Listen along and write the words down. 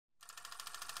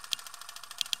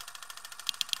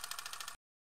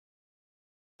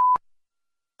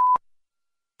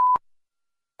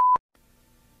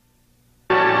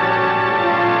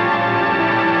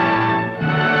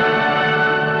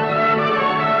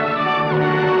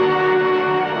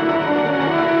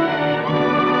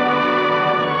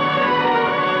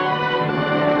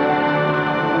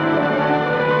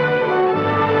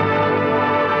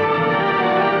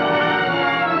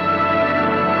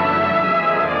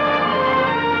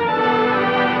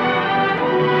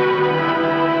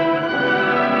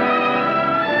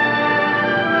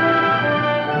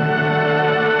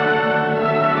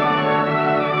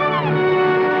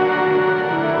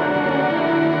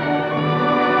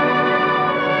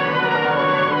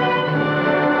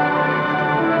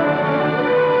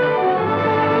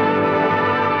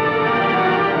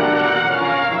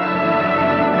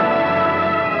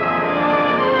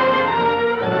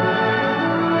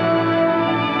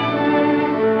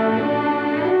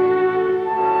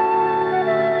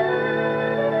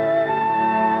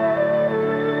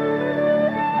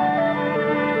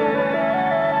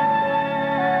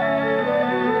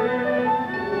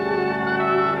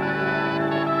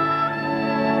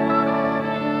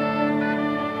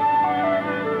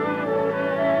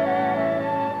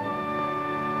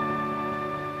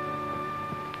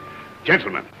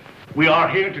Gentlemen, we are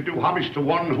here to do homage to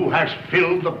one who has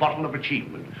filled the bottle of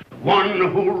achievement. One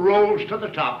who rose to the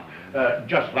top,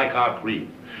 just like our cream.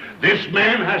 This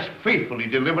man has faithfully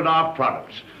delivered our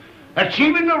products,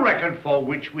 achieving a record for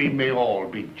which we may all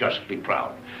be justly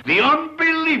proud. The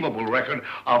unbelievable record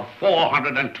of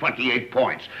 428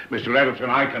 points. Mr. Edison,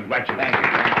 I congratulate you.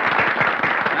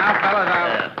 Now,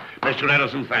 fellas, Mr.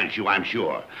 Edison thanks you, I'm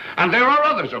sure. And there are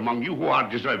others among you who are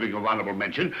deserving of honorable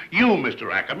mention. You,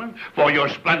 Mr. Ackerman, for your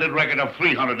splendid record of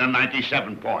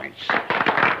 397 points.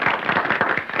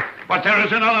 But there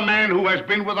is another man who has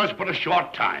been with us but a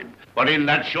short time, but in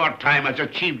that short time has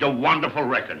achieved a wonderful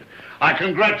record. I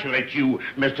congratulate you,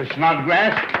 Mr.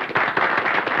 Snodgrass.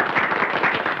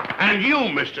 And you,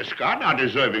 Mr. Scott, are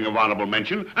deserving of honorable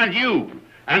mention. And you,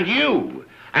 and you,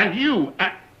 and you.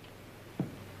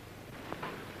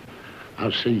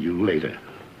 I'll see you later.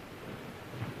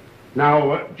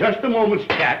 Now, just a moment's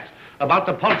chat about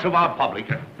the pulse of our public.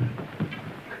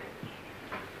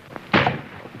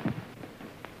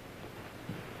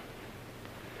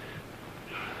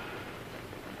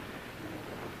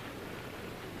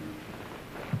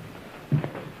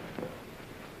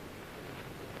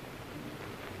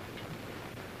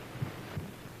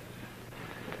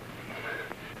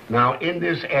 Now, in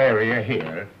this area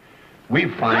here, we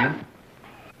find...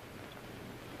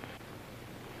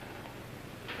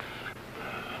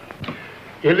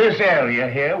 In this area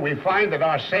here, we find that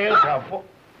our sales are full...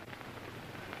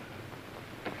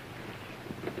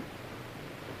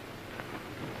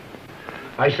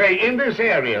 I say, in this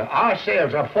area, our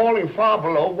sales are falling far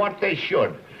below what they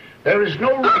should. There is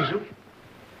no reason...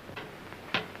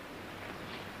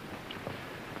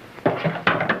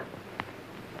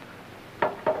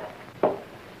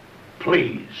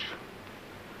 Please.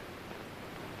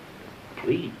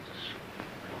 Please.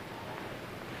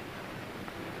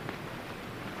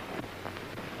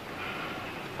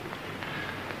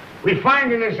 We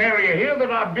find in this area here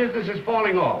that our business is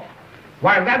falling off,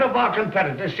 while that of our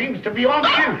competitors seems to be on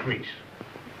the increase.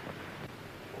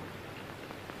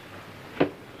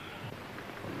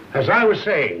 As I was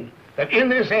saying, that in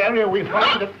this area we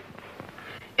find that...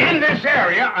 In this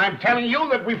area, I'm telling you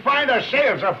that we find our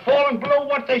sales are falling below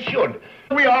what they should.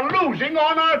 We are losing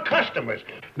on our customers.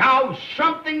 Now,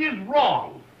 something is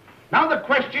wrong. Now, the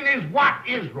question is, what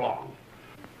is wrong?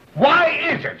 Why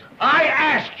is it? I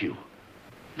ask you.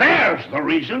 There's the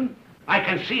reason. I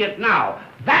can see it now.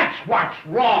 That's what's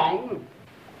wrong.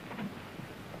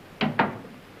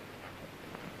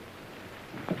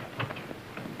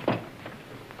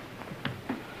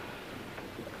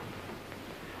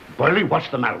 Burleigh, what's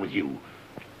the matter with you?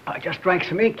 I just drank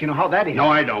some ink. You know how that is. No,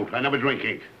 I don't. I never drink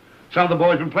ink. Some of the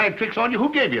boys been playing tricks on you.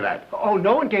 Who gave you that? Oh,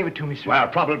 no one gave it to me, sir. Well,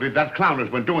 probably that clown has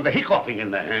been doing the hiccoughing in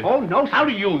there. Oh, no, sir. How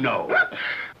do you know?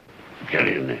 Get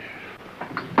in there.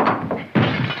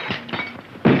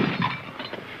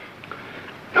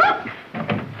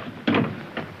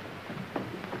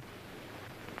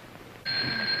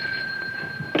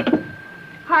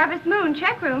 Harvest Moon,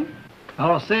 check room.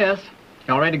 Hello, sis.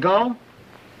 Y'all ready to go?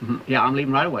 Yeah, I'm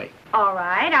leaving right away. All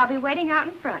right, I'll be waiting out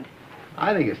in front.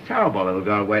 I think it's terrible little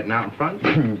girl waiting out in front.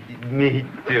 Me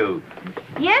too.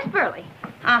 Yes, Burleigh.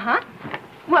 Uh-huh.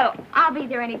 Well, I'll be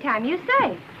there any time you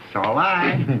say. So will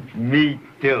I. Me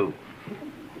too.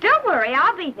 Don't worry,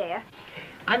 I'll be there.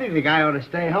 I think the guy ought to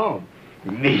stay home.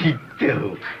 Me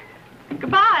too.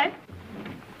 Goodbye.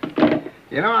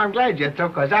 You know, I'm glad you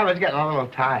took, because I was getting a little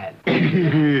tired.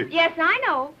 Yes, I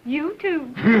know. You too.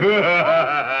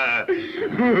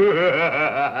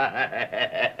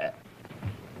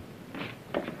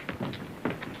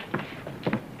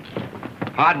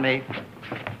 Pardon me.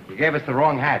 You gave us the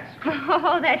wrong hats.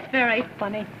 Oh, that's very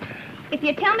funny. If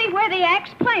you tell me where the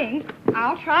act's playing,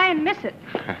 I'll try and miss it.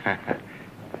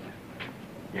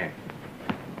 Yeah.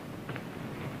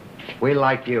 We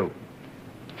like you.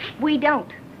 We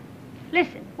don't.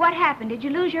 Listen, what happened? Did you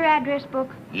lose your address book?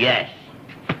 Yes.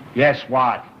 Yes,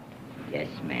 what? Yes,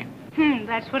 ma'am.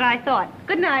 That's what I thought.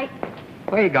 Good night.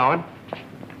 Where you going?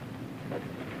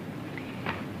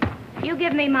 You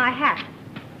give me my hat.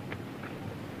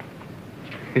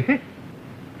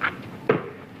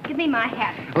 Give me my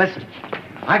hat. Listen,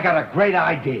 I got a great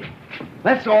idea.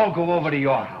 Let's all go over to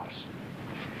your house.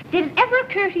 Did it ever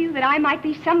occur to you that I might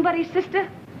be somebody's sister?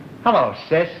 Hello,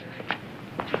 sis.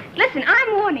 Listen,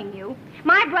 I'm warning you.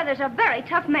 My brother's a very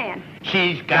tough man.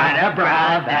 She's got a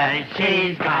brother.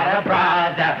 She's got a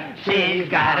brother. She's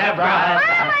got a brother.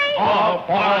 Burleigh! All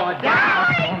fall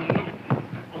down.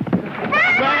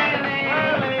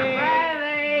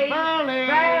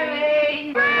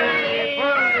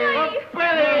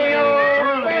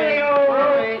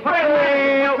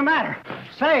 What's the matter?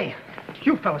 Say,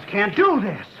 fellas can't do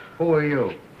this. Who are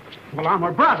you? Well, I'm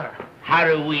her brother. How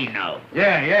do we know?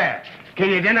 Yeah. Can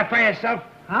you identify yourself?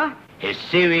 Huh? A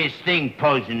serious thing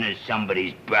posing as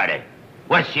somebody's brother.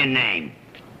 What's your name?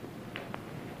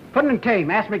 Put it in tame.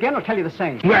 Ask me again, I'll tell you the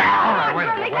same. Come on,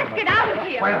 Burleigh, let's get out of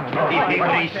here. You hear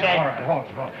what he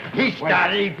said? He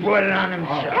started, he brought it on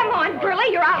himself. Come on,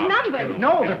 Burleigh, you're outnumbered.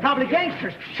 No, they're probably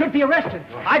gangsters. Should be arrested.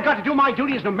 I've got to do my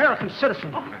duty as an American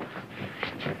citizen.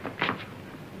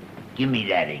 Give me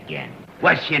that again.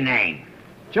 What's your name?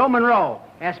 Joe Monroe.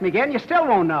 Ask me again, you still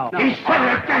won't know. He said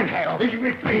it again.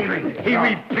 He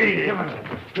repeated.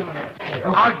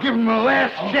 I'll give him the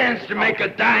last chance to make a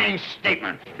dying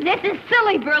statement. This is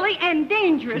silly, Burleigh, and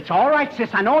dangerous. It's all right,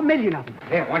 sis. I know a million of them.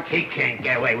 Yeah, He can't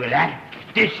get away with that.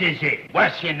 This is it.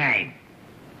 What's your name?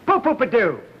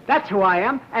 Poo-poo-pa-doo. That's who I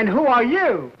am. And who are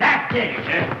you? That's it,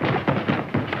 sir.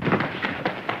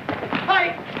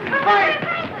 Fight!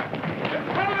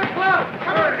 Come to the club!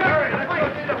 Hurry! Let's go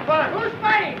see the fun. Who's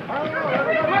fighting?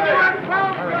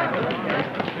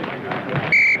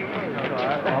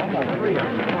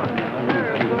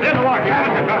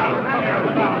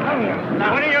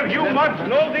 Now, any of you mugs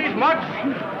know these mugs?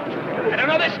 I don't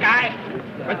know this guy,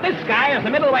 but this guy is the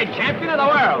middleweight champion of the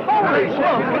world.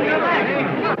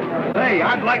 Hey,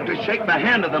 I'd like to shake the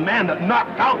hand of the man that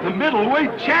knocked out the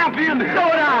middleweight champion. So would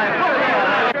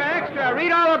I. Extra,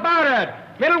 read all about it.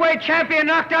 Middleweight champion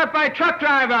knocked out by truck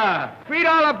driver. Read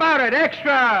all about it.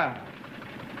 Extra.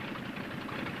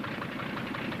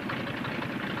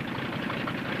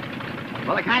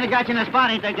 Well, they kind of got you in a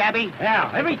spot, ain't they, Gabby?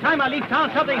 Yeah, every time I leave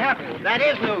town, something happens. That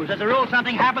is news. As a rule,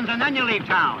 something happens and then you leave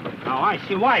town. Oh, I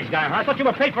see. Wise guy, huh? I thought you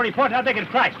were paid for reporting how big it's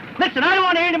priced. Listen, I don't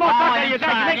want to hear any more talk out of you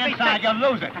guys. You make me sick. You'll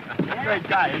lose it. Great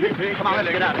guy. Come on, let's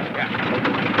get out of here.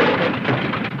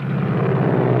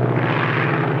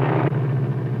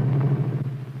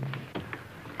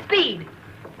 Speed.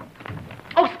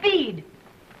 Oh, Speed.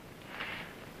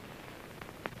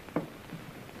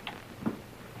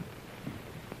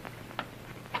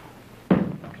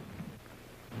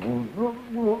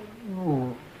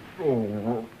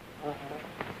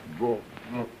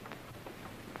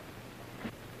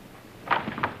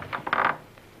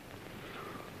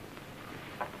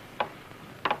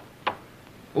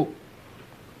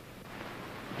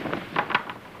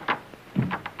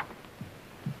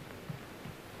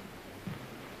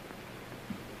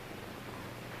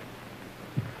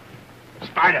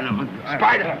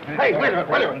 Spider. Hey, wait a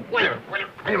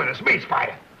minute. It's me,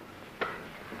 Spider.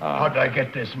 How'd I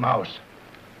get this mouse?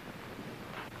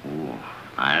 Ooh,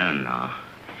 I don't know.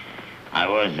 I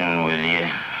wasn't with you.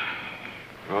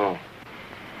 Oh.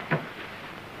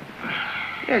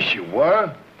 Yes, you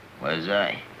were. Was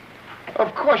I?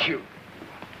 Of course you...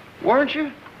 Weren't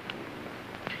you?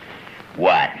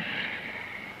 What?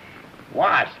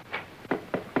 What?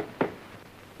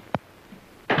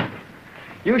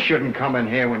 You shouldn't come in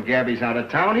here when Gabby's out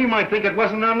of town. He might think it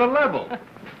wasn't on the level.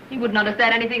 He wouldn't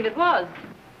understand anything if it was.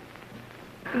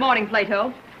 Good morning,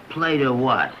 Plato. Plato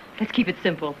what? Let's keep it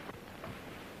simple.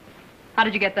 How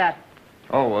did you get that?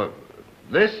 Oh,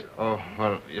 this? Oh,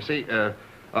 well, you see,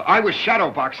 I was shadow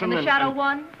boxing. And the shadow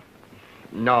won?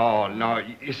 No.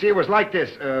 You see, it was like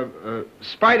this.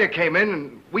 Spider came in,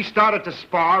 and we started to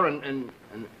spar, and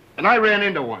I ran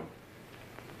into one.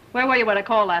 Where were you when I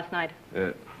called last night?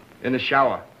 In the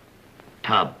shower.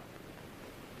 Tub.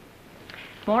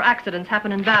 More accidents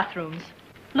happen in bathrooms.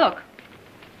 Look.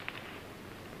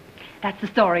 That's the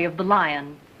story of the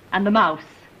lion and the mouse.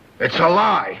 It's a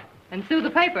lie. And sue the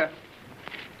paper.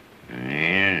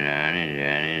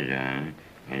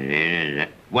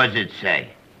 What's it say?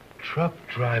 Truck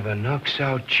driver knocks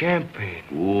out champion.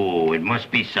 Ooh, it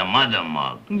must be some other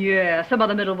mug. Yeah, some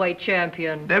other middleweight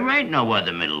champion. There ain't no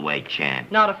other middleweight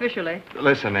champ. Not officially.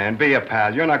 Listen, Ann, be a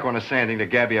pal. You're not going to say anything to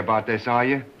Gabby about this, are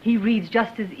you? He reads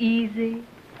just as easy.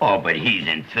 Oh, but he's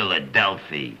in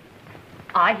Philadelphia.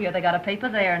 I hear they got a paper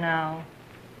there now.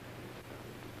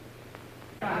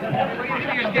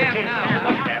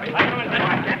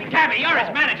 Gabby, you're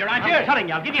his manager, aren't you? I'm telling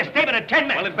you, I'll give you a statement in 10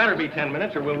 minutes. Well, it better be 10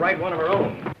 minutes or we'll write one of our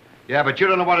own. Yeah, but you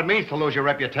don't know what it means to lose your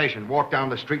reputation. Walk down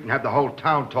the street and have the whole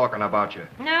town talking about you.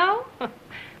 No?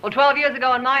 Well, 12 years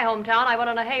ago in my hometown, I went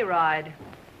on a hayride.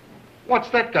 What's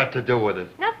that got to do with it?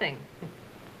 Nothing.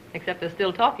 Except they're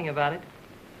still talking about it.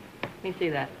 Let me see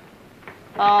that.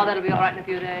 Oh, that'll be all right in a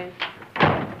few days.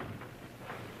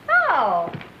 Oh,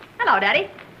 hello, Daddy.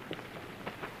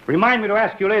 Remind me to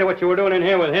ask you later what you were doing in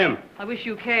here with him. I wish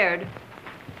you cared.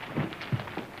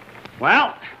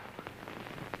 Well?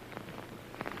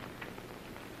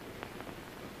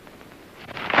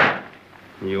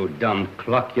 You dumb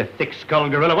cluck, you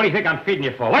thick-skulled gorilla. What do you think I'm feeding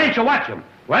you for? Why didn't you watch him?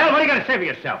 Well, what are you going to say for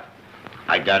yourself?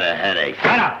 I got a headache.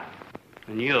 Shut up.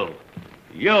 And you,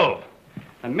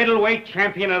 the middleweight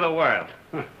champion of the world.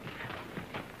 Huh.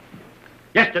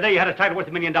 Yesterday you had a title worth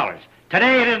 $1 million.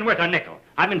 Today it isn't worth a nickel.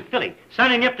 I'm in Philly,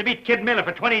 signing you up to beat Kid Miller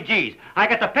for 20 G's. I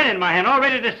got the pen in my hand, all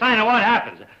ready to sign on what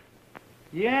happens.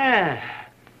 Yeah,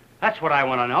 that's what I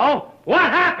want to know. What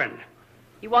happened?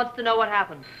 He wants to know what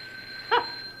happened.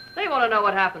 They want to know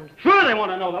what happened. Sure they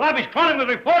want to know. The lobby's crawling with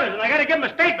reporters, and I got to give them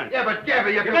a statement. Yeah, but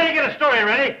Gabby, you better get a story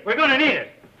ready. We're going to need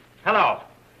it. Hello.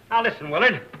 Now listen,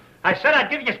 Willard. I said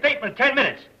I'd give you a statement in 10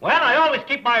 minutes. Well, I always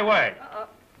keep my word.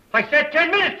 I said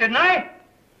 10 minutes, didn't I?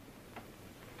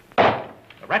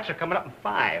 The rats are coming up in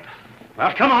 5.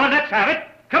 Well, come on, let's have it.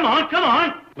 Come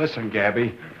on. Listen,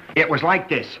 Gabby, it was like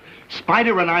this.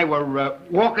 Spider and I were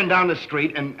walking down the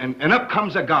street, and up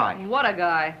comes a guy. What a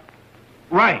guy.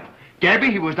 Right.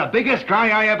 Gabby, he was the biggest guy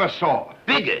I ever saw.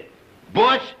 Bigger.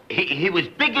 Boss, he was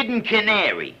bigger than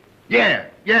Canary. Yeah,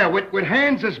 with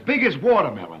hands as big as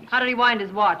watermelons. How did he wind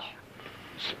his watch?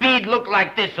 Speed looked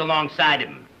like this alongside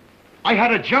him. I had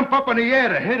to jump up in the air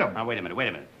to hit him. Now, wait a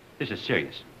minute. This is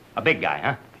serious. A big guy,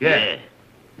 huh? Yeah.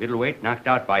 Middleweight knocked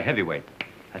out by heavyweight.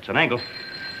 That's an angle.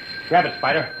 Grab it,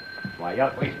 Spider. Why, you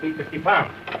outweigh Speed 50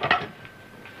 pounds.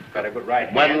 Got a good right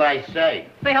hand. What'll I say?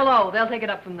 Say hello. They'll take it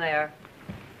up from there.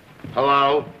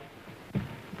 Hello?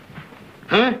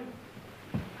 Huh?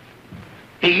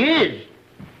 He is.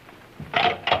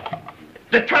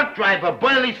 The truck driver,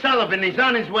 Burleigh Sullivan, is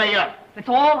on his way up. Let's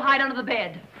all hide under the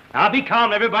bed. Now, be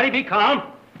calm, everybody. Be calm.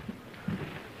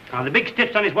 Now, the big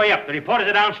stiff's on his way up. The reporters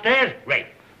are downstairs. Great.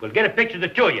 We'll get a picture of the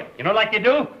two of you. You know like you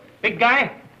do? Big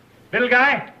guy, little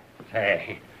guy.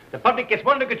 Say, the public gets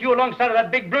one look at you alongside of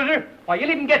that big bruiser, why,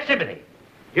 you'll even get sympathy.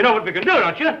 You know what we can do,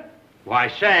 don't you? Why,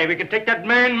 say, we can take that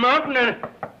man mountain and...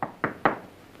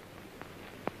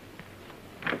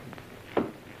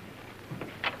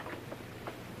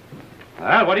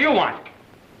 Well, what do you want?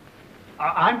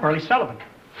 I'm Burleigh Sullivan.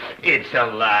 It's a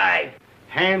lie.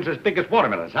 Hands as big as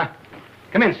watermelons, huh?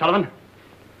 Come in, Sullivan.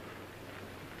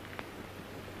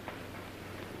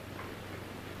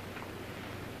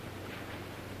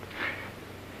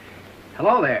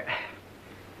 Hello there.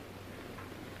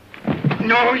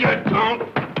 No, you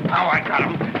don't. Now I got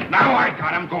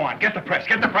him. Go on, get the press.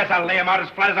 I'll lay him out as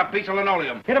flat as a piece of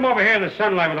linoleum. Get him over here in the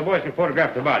sunlight where the boys can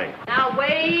photograph the body. Now,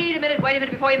 wait a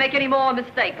minute before you make any more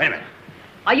mistakes. Wait a minute.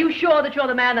 Are you sure that you're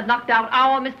the man that knocked out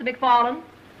our Mr. McFarland?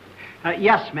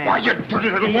 Yes, ma'am. Why, you dirty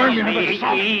little worm, you never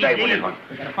saw me. We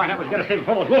gotta find out what's gonna say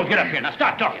before those wolves get up here. Now,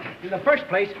 start talking. In the first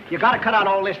place, you got to cut out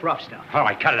all this rough stuff. All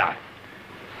right, cut it out.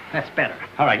 That's better.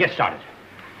 All right, get started.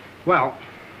 Well,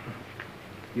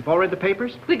 you've all read the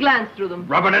papers? We glanced through them.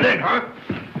 Rubbing it in, huh?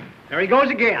 There he goes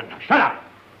again. Shut up.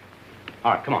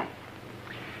 All right, come on.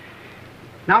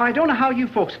 Now, I don't know how you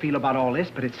folks feel about all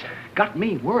this, but it's got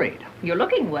me worried. You're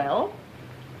looking well.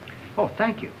 Oh,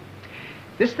 thank you.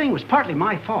 This thing was partly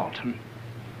my fault.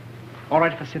 All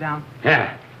right if I sit down?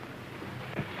 Yeah.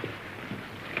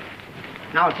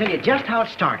 Now, I'll tell you just how it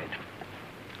started.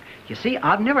 You see,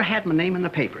 I've never had my name in the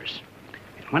papers.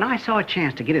 And when I saw a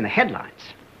chance to get in the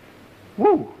headlines,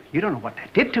 whoo, you don't know what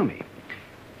that did to me.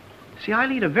 See, I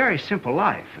lead a very simple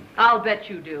life. I'll bet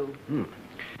you do.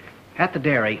 At the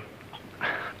dairy,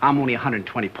 I'm only a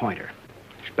 120-pointer.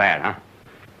 It's bad, huh?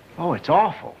 Oh, it's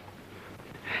awful.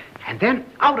 And then,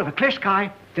 out of a clear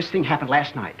sky, this thing happened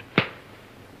last night.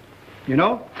 You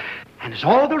know? And as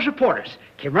all those reporters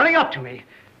came running up to me,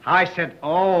 I said,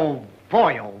 oh,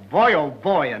 boy,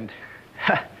 and...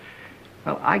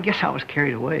 well, I guess I was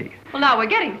carried away. Well, now we're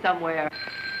getting somewhere.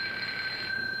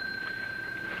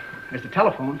 There's the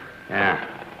telephone. Yeah.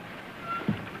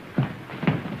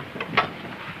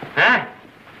 Huh?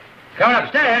 Coming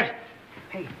upstairs?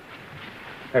 Hey.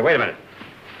 Hey, wait a minute.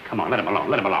 Come on, let him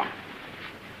alone.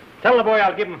 Tell the boy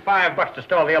I'll give him $5 to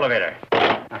stall the elevator.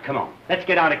 Now, come on. Let's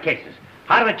get down to cases.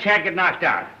 How did the Chad get knocked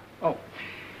out? Oh,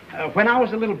 when I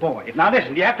was a little boy. Now,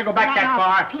 listen, do you have to go back that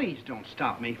far? Please don't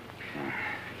stop me.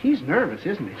 He's nervous,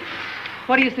 isn't he?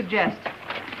 What do you suggest?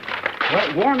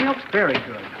 Well, warm milk's very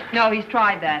good. No, he's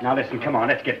tried that. Now, listen, come on,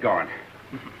 let's get going.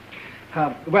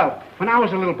 Well, when I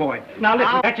was a little boy. Now,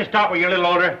 listen, can't you start when you're a little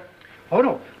older? Oh,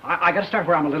 no. I got to start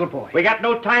where I'm a little boy. We got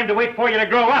no time to wait for you to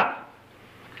grow up.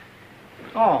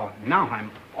 Oh, now I'm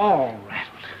all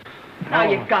rattled. Now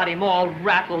you've got him all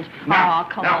rattled.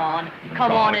 Come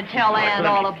on and tell Ann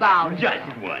all about it.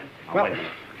 Just one. Well,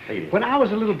 when I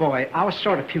was a little boy, I was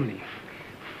sort of puny.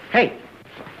 Hey,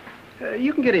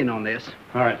 you can get in on this.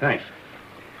 All right, thanks.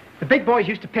 The big boys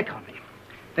used to pick on me.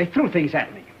 They threw things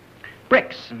at me.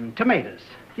 Bricks and tomatoes,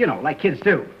 you know, like kids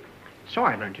do. So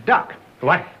I learned to duck.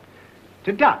 What?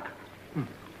 To duck.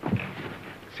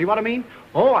 See what I mean?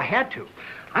 Oh, I had to.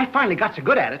 I finally got so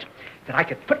good at it that I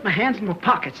could put my hands in my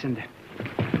pockets and...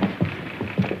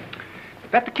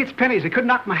 bet the kids' pennies they couldn't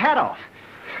knock my hat off.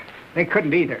 They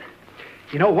couldn't either.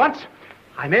 You know, once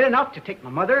I made enough to take my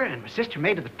mother and my sister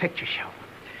May to the picture show.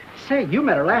 Say, you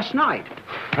met her last night.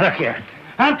 Look here.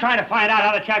 I'm trying to find out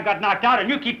how the chap got knocked out, and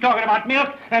you keep talking about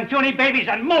milk and tuny babies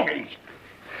and movies.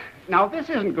 Now, this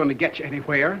isn't going to get you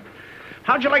anywhere.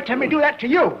 How'd you like to have me do that to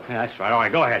you? Yeah, that's right. All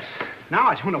right, go ahead. Now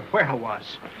I don't know where I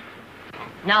was.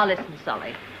 Now listen,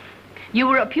 Sully. You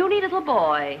were a puny little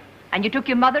boy, and you took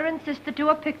your mother and sister to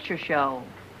a picture show.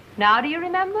 Now do you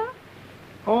remember?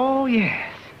 Oh,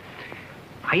 yes.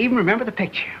 I even remember the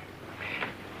picture.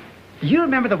 You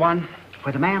remember the one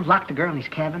where the man locked the girl in his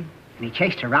cabin, and he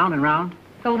chased her round and round?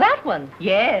 Oh, that one?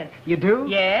 Yes. You do?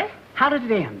 Yes. How did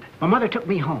it end? My mother took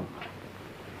me home.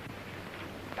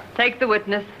 Take the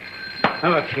witness. Now,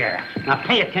 look here. Now,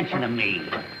 pay attention to me.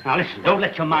 Now, listen, don't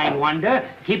let your mind wander.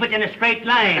 Keep it in a straight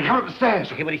line. They're coming up the stairs.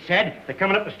 You hear what he said? They're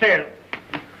coming up the stairs.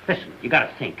 Listen, you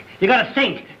gotta think. You gotta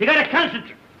think. You gotta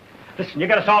concentrate. Listen, you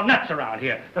got us all nuts around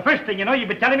here. The first thing you know, you've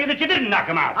been telling me that you didn't knock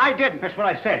him out. I didn't. That's what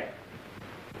I said.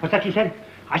 What's that you said?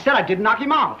 I said I didn't knock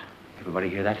him out. Everybody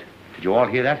hear that? Did you all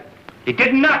hear that? He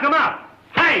didn't knock him out.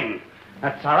 Hang!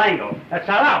 That's our angle. That's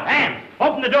our out. Hand!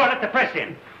 Open the door, let the press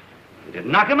in. You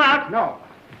didn't knock him out. No.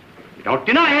 You don't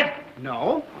deny it.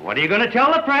 No. What are you going to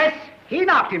tell the press? He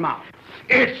knocked him out.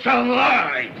 It's a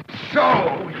lie.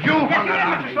 So, you hung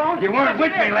around me. Sloan. You weren't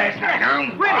with me last night,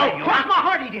 huh? Really? Cross my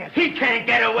heart, he did. He can't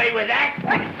get away with that.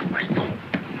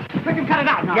 We can cut it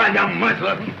out now. Run down,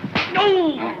 muzzler.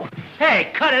 No!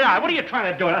 Hey, cut it out. What are you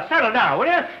trying to do? Now, settle down, will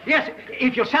you? Yes,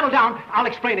 if you'll settle down, I'll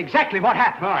explain exactly what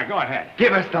happened. All right, go ahead.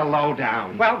 Give us the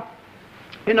lowdown. Well,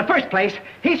 in the first place,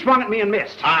 he swung at me and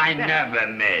missed. I never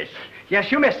miss.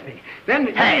 Yes, you missed me. Then...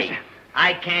 Hey,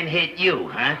 I can't hit you,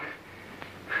 huh?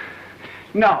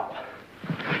 No.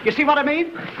 You see what I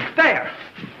mean? There.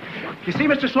 You see,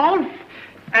 Mr. Sloan?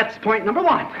 That's point number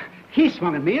one. He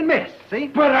swung at me and missed, see?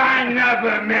 But I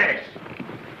never miss.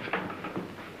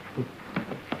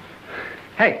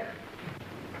 Hey.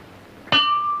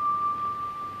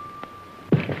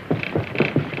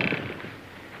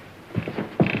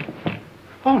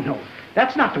 Oh, no.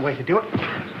 That's not the way to do it.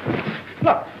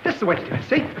 Look, this is the way to do it,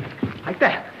 see? Like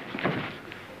that.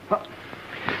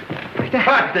 Like that.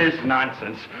 Cut this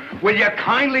nonsense. Will you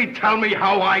kindly tell me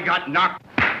how I got knocked?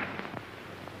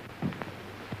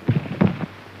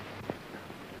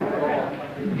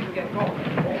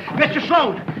 Mr.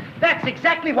 Sloan, that's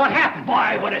exactly what happened.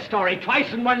 Boy, what a story.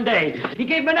 Twice in one day. He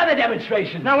gave him another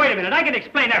demonstration. Now, wait a minute. I can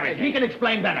explain everything. He can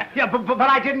explain better. Yeah, but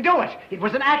I didn't do it. It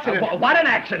was an accident. What an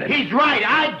accident. He's right.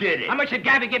 I did it. How much did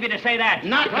Gabby give you to say that?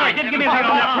 Not All right, just give me a second.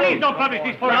 Now, please don't publish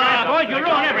these photographs, boys. You'll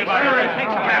ruin everybody.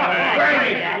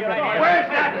 Where's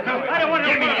that? I don't want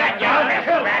to... Give me that, you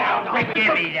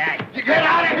Give me that. Get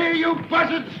out of here, you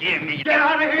buzzards! Give me Get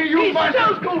out of here, you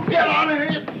buzzards! Get out of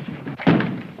here!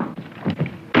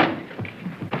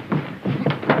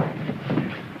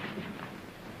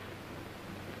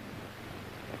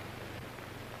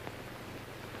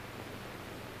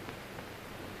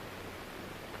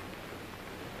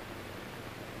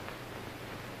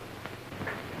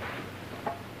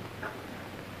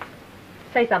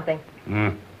 Say something.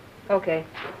 Okay.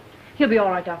 He'll be all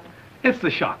right, Doctor. It's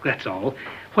the shock, that's all.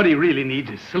 What he really needs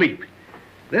is sleep.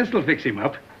 This'll fix him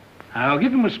up. I'll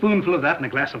give him a spoonful of that and a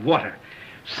glass of water.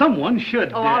 Someone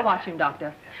should... Oh, I'll watch him,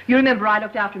 Doctor. You remember I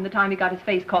looked after him the time he got his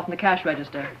face caught in the cash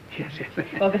register. Yes, yes.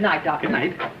 Well, good night, Doctor. Good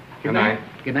night. Good night.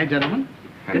 Good night, gentlemen.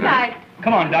 Good night.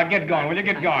 Come on, Doc. Get going. Will you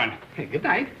get going? Hey, good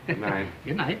night. Good night.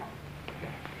 Good night.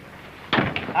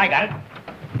 I got it.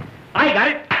 I got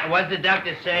it. What did the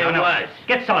doctor say No, it no. was?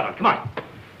 Get Sullivan. Come on.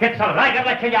 Get Sullivan.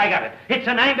 I tell you, I got it. It's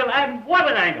an angle, and what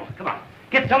an angle. Come on.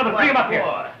 Get Sullivan. Bring him up here.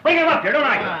 What? Bring him up here. Don't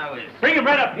argue. I was- Bring him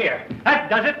right up here. That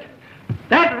does it.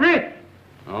 That really...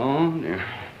 Oh, dear.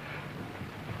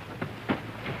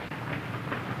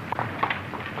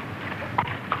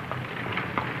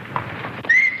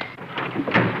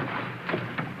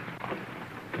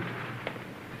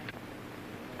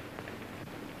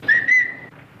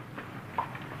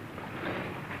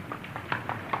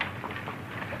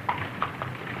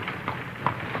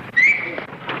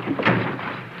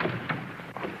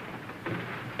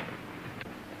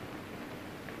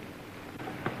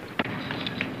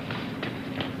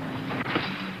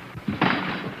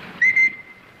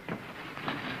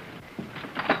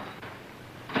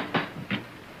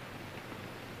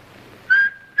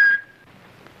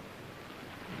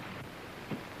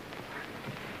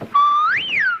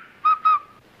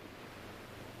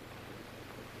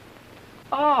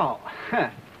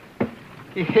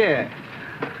 Yeah.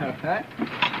 Huh?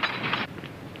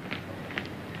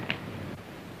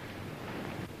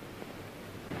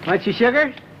 Want your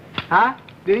sugar? Huh?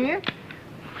 Do you?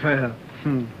 Well,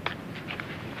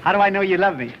 How do I know you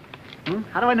love me?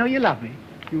 How do I know you love me?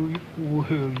 Well,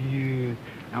 yeah.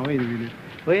 Now, wait a minute.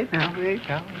 Wait now.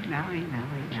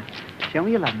 Show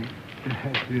me you love me.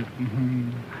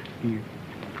 Here.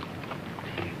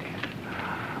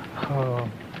 Oh,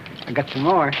 I got some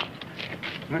more.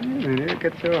 Wait a minute, I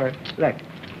got some more. Look.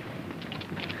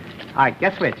 All right,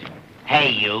 guess which?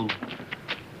 Hey, you.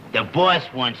 The boss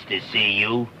wants to see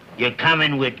you. You're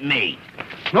coming with me.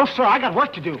 No, sir, I got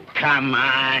work to do. Come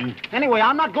on. Anyway,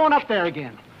 I'm not going up there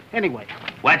again. Anyway.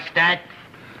 What's that?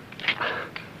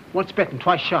 Once bitten,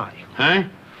 twice shy. Huh?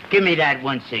 Give me that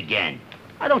once again.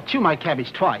 I don't chew my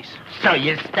cabbage twice. So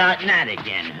you're starting that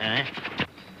again, huh?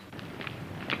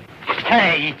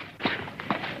 Hey,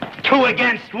 2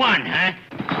 against 1, huh?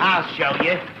 I'll show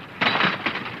you.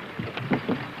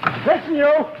 Listen,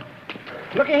 you.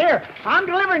 Looky here. I'm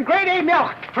delivering grade A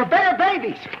milk for better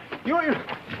babies. You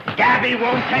Gabby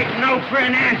won't take no for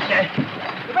an answer.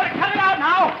 You better cut it out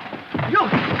now. You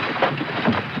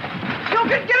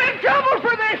could get in trouble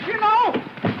for this, you know.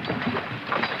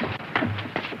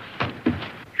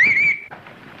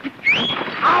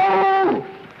 Ow!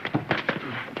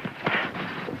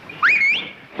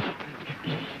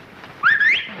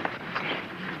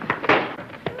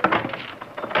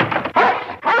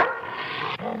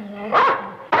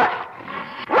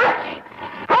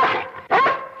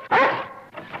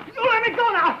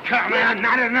 Come on,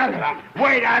 not another one.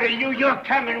 Wait out of you, you're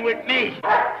coming with me.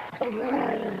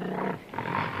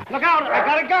 Look out, I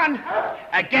got a gun.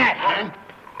 A gat, huh?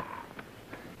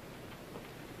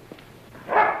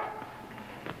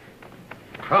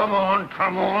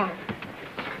 Come on.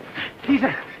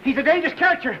 He's a dangerous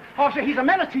character. Officer, he's a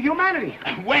menace to humanity.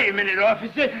 Wait a minute,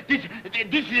 officer. This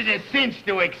is a cinch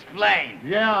to explain.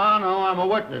 Yeah, I know. I'm a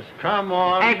witness. Come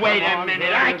on. Hey, wait come a on, minute.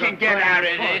 get I out can of get the out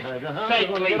of plane. this. Uh-huh.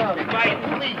 Safely. Get out.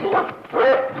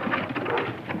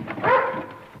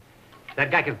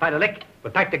 That guy can fight a lick.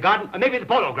 We'll pack the garden, or maybe the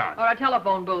polo ground. Or a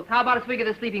telephone booth. How about a swig of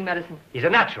the sleeping medicine? He's a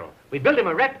natural. We build him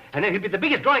a rep, and then he'll be the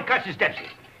biggest drawing card since Dempsey.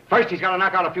 First, he's got to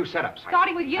knock out a few setups.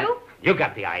 Starting with you? You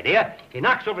got the idea. He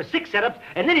knocks over 6 setups,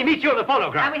 and then he meets you on the polo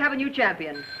And ground. we have a new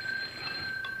champion.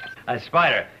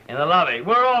 Spider, in the lobby.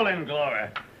 We're all in glory.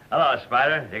 Hello,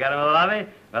 Spider. You got him in the lobby?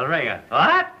 Well, ring her.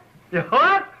 What?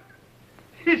 What?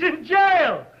 He's in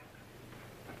jail.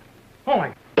 Oh,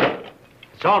 my...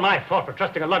 It's all my fault for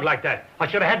trusting a lug like that. I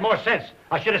should have had more sense.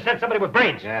 I should have sent somebody with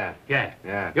brains. Yeah. Yeah.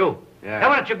 Yeah. You. Yeah. Now,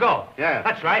 why don't you go? Yeah.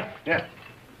 That's right. Yeah.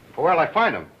 Where'll I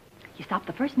find him? You stop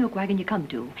the first milk wagon you come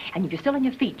to, and if you're still on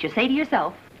your feet, you say to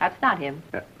yourself, that's not him.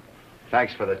 Yeah.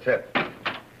 Thanks for the tip.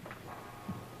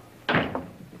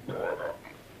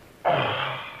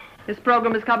 This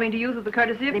program is coming to you through the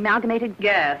courtesy of the Amalgamated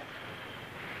Gas.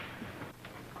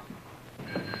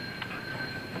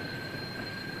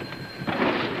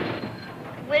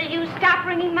 Will you stop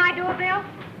ringing my doorbell?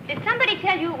 Did somebody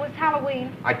tell you it was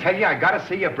Halloween? I tell you, I got to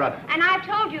see your brother. And I've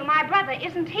told you my brother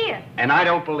isn't here. And I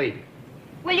don't believe you.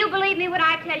 Will you believe me when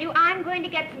I tell you I'm going to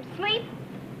get some sleep?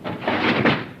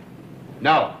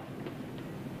 No.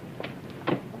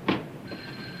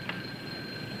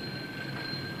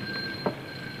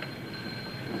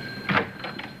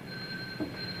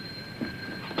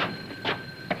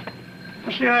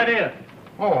 What's the idea?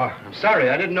 Oh, I'm sorry.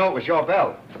 I didn't know it was your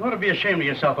bell. You ought to be ashamed of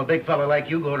yourself, a big fella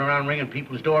like you going around ringing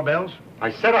people's doorbells.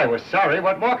 I said I was sorry.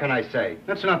 What more can I say?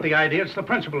 That's not the idea. It's the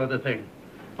principle of the thing.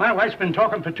 My wife's been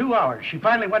talking for 2 hours. She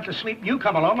finally went to sleep. You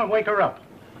come along and wake her up.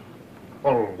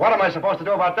 Well, what am I supposed to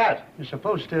do about that? You're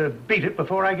supposed to beat it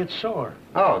before I get sore.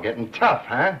 Oh, getting tough,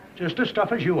 huh? Just as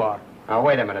tough as you are. Now,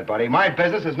 wait a minute, buddy. My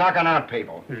business is knocking out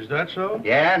people. Is that so?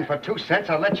 Yeah, and for 2 cents,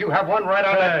 I'll let you have one right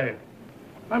on that. Hey,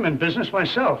 I'm in business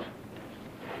myself.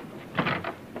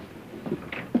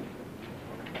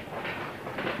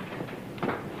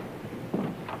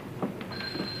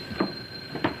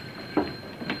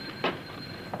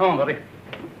 Come on, buddy.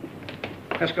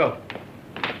 Let's go.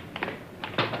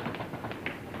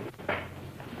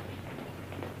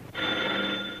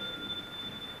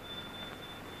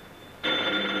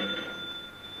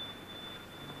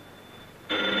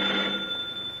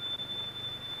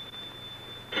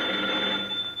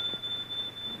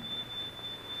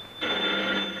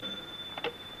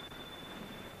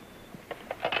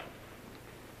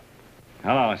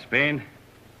 Hello, Speed.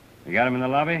 You got him in the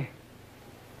lobby?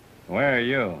 Where are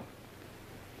you?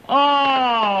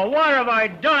 Oh, what have I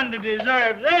done to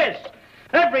deserve this?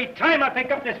 Every time I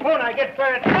pick up this phone, I get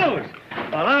bad news.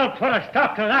 Well, I'll put a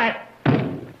stop to that.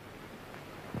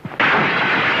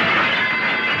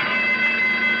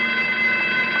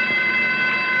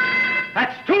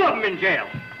 That's 2 of them in jail.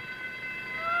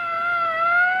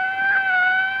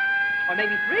 Or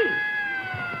maybe 3.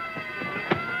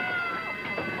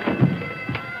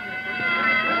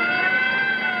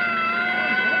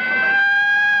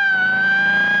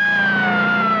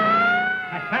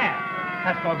 That's bad.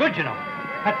 That's no good, you know.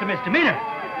 That's a misdemeanor.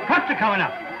 Cops are coming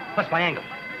up. What's my angle?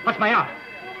 What's my out?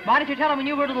 Why didn't you tell him when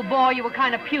you were a little boy you were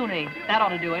kind of puny? That ought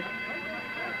to do it.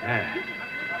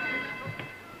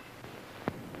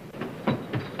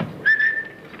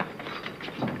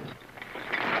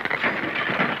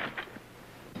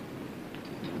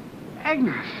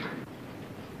 Agnes.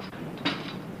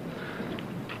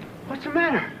 What's the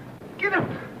matter? Get up.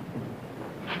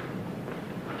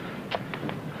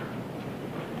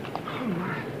 Oh,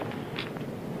 my.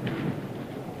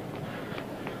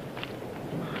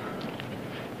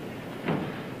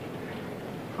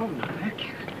 Oh, no,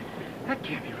 that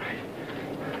can't be right.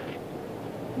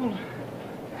 Well,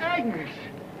 Agnes.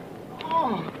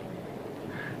 Oh.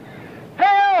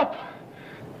 Help!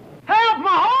 Help,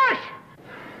 my horse!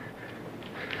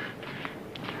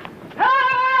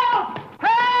 Help!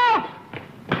 Help!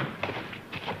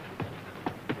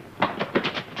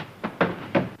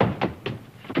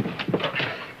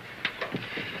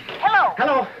 Hello.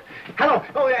 Hello. Hello.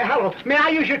 Oh, hello. May I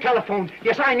use your telephone?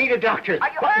 Yes, I need a doctor. Are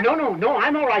you hurt? No,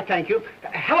 I'm all right, thank you.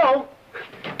 Hello.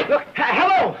 Look,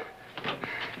 hello.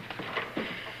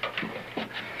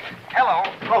 Hello.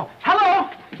 Oh, hello.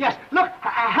 Yes, look,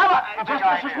 hello.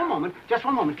 Just one moment. Just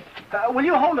one moment. Will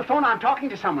you hold the phone? I'm talking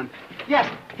to someone. Yes,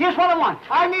 here's what I want.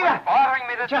 I need a... Bothering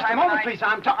me this Just a time moment, of night? please.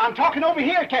 I'm talking over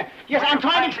here. Yes, I'm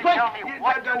trying to explain. tell me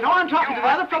what No, I'm talking to the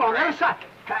other fellow on the other side.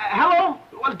 Hello?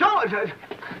 Well, don't...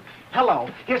 hello.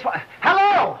 Here's what...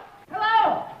 Hello!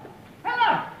 Hello!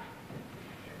 Hello!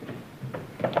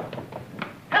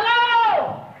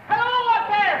 Hello! Hello up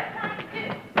there!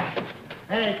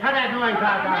 Hey, cut that noise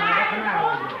out down there. What's the matter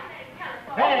with you?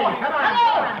 Hey, come on.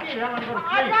 Hello!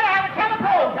 I've got to have a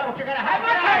telephone. That's what you're going to have.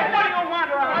 What do you want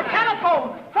around a telephone?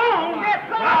 Phone? Yes,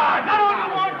 phone. Not all you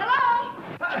want.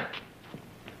 Hello?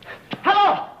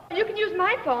 Hello? You can use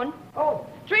my phone. Oh,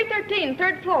 313,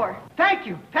 3rd floor. thank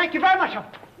you. Thank you very much.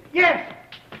 Yes.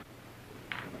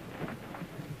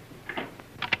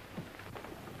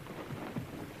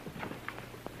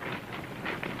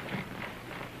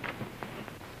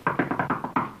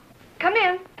 Come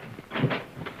in.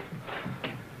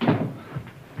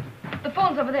 The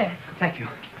phone's over there. Thank you.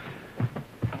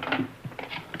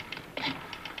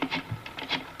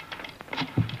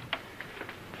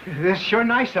 This is sure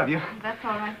nice of you. That's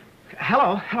all right.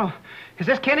 Hello. Is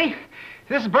this Kenny?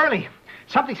 This is Burleigh.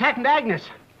 Something's happened to Agnes.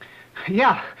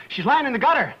 Yeah, she's lying in the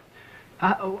gutter.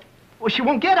 Well, she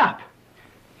won't get up.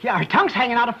 Yeah, her tongue's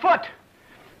hanging out a foot.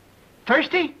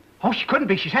 Thirsty? Oh, she couldn't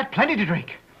be. She's had plenty to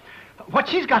drink. What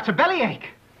she's got's a bellyache.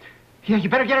 Yeah, you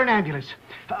better get her an ambulance.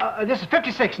 This is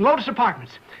 56 in Lotus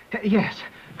Apartments. Yes.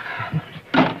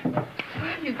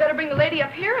 You'd better bring the lady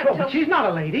up here Oh, until... but she's not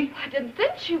a lady. I didn't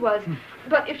think she was.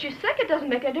 But if she's sick, it doesn't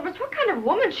make any difference what kind of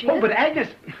woman she is. Oh, but Agnes,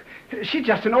 she's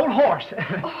just an old horse.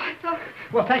 Oh, I thought...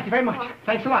 Well, thank you very much.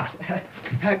 Thanks a lot.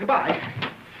 Goodbye.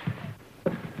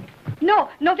 No,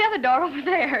 the other door over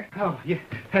there. Oh, yeah.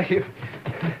 Thank you.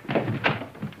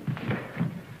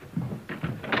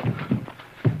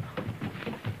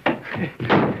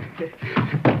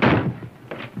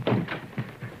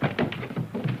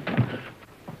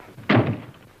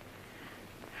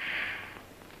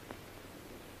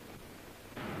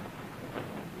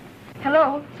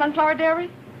 Hello, Sunflower Dairy?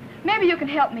 Maybe you can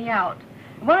help me out.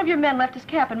 One of your men left his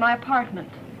cap in my apartment.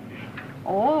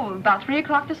 Oh, about 3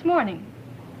 o'clock this morning.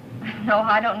 No,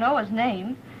 I don't know his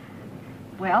name.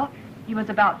 Well, he was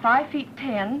about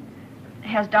 5'10",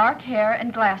 has dark hair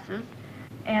and glasses,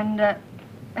 and a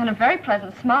very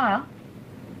pleasant smile.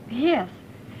 Yes.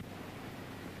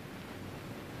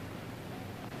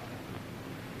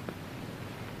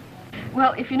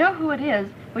 Well, if you know who it is,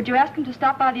 would you ask him to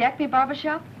stop by the Acme Barber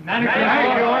Shop?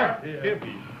 Manicure.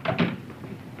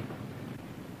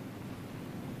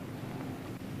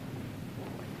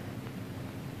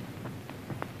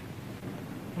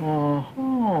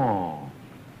 Oh.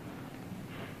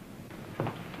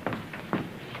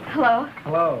 Hello.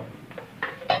 Hello.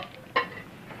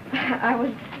 I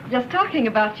was just talking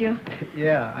about you.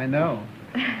 Yeah, I know.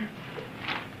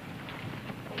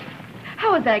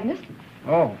 How is Agnes?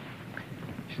 Oh,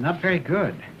 she's not very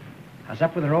good. I was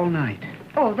up with her all night.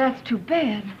 Oh, that's too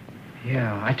bad.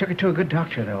 Yeah, I took her to a good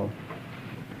doctor, though.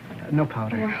 No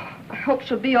powder. Well, I hope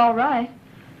she'll be all right.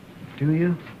 Do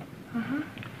you? Uh-huh.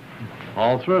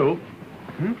 All through.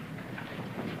 Hmm?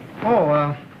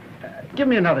 Oh, give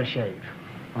me another shave.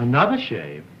 Another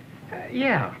shave?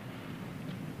 Yeah.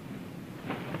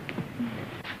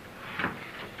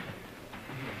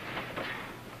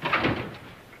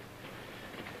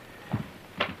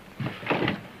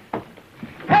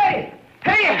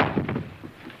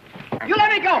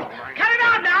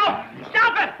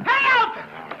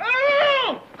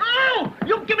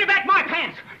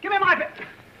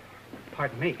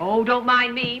 pardon me. Oh, don't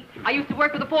mind me. I used to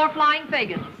work with the 4 Flying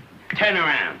Fagans. Turn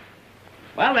around.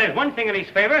 Well, there's one thing in his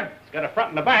favor. He's got a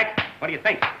front and a back. What do you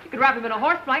think? You could wrap him in a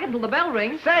horse blanket until the bell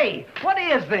rings. Say, what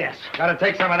is this? Gotta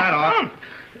take some of that off.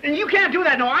 And you can't do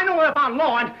that, no. I know where on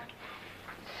law and...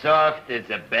 Soft as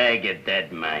a bag of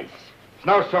dead mice. It's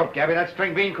no soap, Gabby. That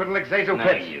string bean couldn't lick Zazel No,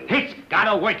 Pitts. you. He's got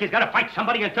to work. He's got to fight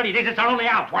somebody in 30 days. It's our only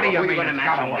out. What do you We're mean gonna it's match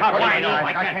gotta him. work? How do What I do know? you I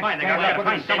mean? can't find. They stand got up to with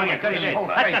find his somebody in thing 30 days. and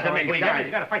That face doesn't on make you, any guy. difference.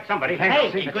 You got to fight somebody. Hey,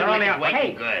 Hey, see, He it's couldn't only lick out. his weight Hey.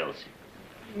 in girls.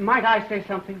 Might I say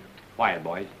something? Quiet,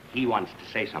 boys. He wants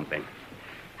to say something.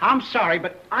 I'm sorry,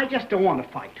 but I just don't want to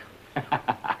fight.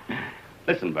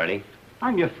 Listen, Bertie,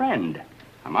 I'm your friend.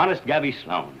 I'm honest Gabby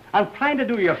Sloan. I'm trying to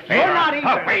do you a favor. You're not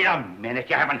either. Oh, wait a minute.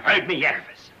 You haven't heard me yet.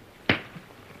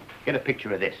 Get a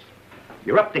picture of this.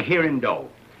 You're up to here in dough.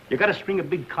 You got a string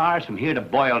of big cars from here to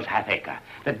Boyle's half-acre.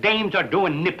 The dames are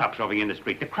doing nip-ups over you in the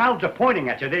street. The crowds are pointing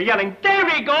at you. They're yelling, there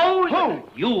he goes! Who?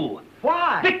 You.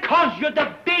 Why? Because you're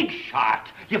the big shot.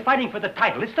 You're fighting for the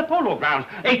title. It's the polo grounds.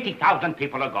 80,000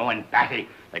 people are going batty.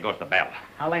 There goes the bell.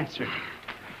 I'll answer.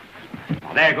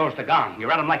 Now, there goes the gong. You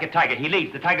run him like a tiger. He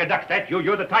leads. The tiger ducks. That's you.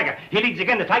 You're the tiger. He leads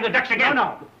again. The tiger ducks again.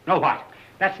 No. No what?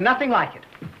 That's nothing like it.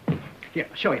 Here,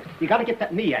 I'll show you. You got to get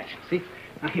that knee action, see?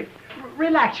 Now, here.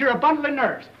 Relax. You're a bundle of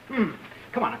nerves.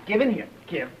 Come on, give in here.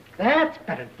 Give. That's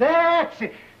better. That's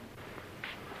it.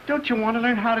 Don't you want to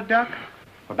learn how to duck?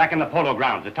 We're back in the polo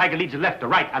grounds. The tiger leads a left, a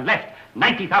right, a left.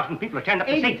 90,000 people are turned up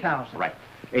the seats. 80,000. Right.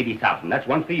 80,000. That's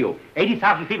one for you.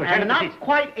 80,000 people are turned And up the not seats.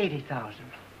 quite 80,000.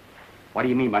 What do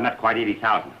you mean by not quite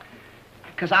 80,000?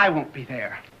 Because I won't be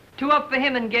there. 2 up for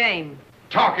him and game.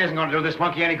 Talk isn't going to do this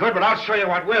monkey any good, but I'll show you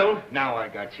what will. Now I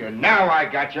got you. Now I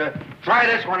got you. Try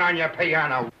this one on your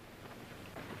piano.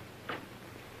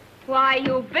 Why,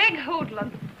 you big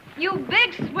hoodlum. You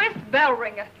big Swiss bell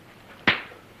ringer.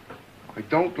 I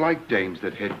don't like dames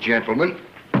that hit gentlemen.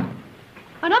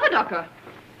 Another ducker.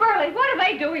 Burleigh, what are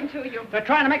they doing to you? They're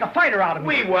trying to make a fighter out of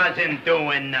me. We wasn't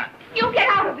doing nothing. You get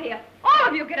out of here. All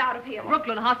of you get out of here.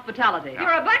 Brooklyn hospitality.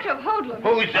 You're a bunch of hoodlums.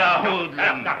 Who's a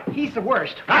hoodlum? He's the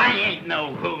worst. I ain't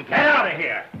no hoodlum. Get out of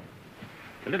here.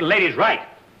 The little lady's right.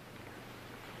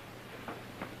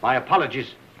 My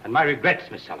apologies and my regrets,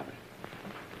 Miss Sullivan.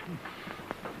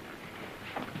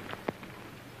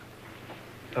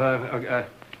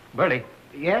 Burleigh,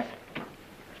 Yes?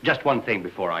 just one thing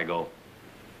before I go.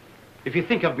 If you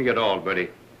think of me at all, Bertie,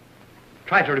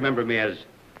 try to remember me as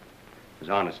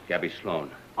honest Gabby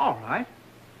Sloan, All right.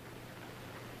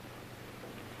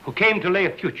 who came to lay a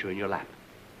future in your lap.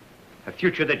 A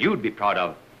future that you'd be proud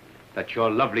of, that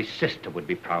your lovely sister would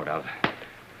be proud of.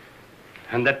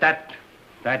 And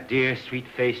that dear,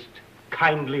 sweet-faced,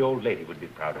 kindly old lady would be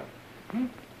proud of.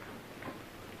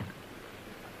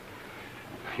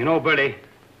 You know, Burleigh,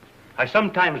 I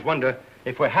sometimes wonder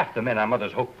if we're half the men our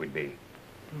mothers hoped we'd be.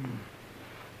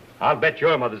 I'll bet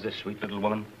your mother's a sweet little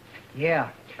woman. Yeah.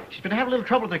 She's been having a little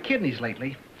trouble with her kidneys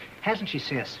lately. Hasn't she,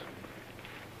 sis?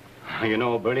 You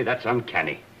know, Burleigh, that's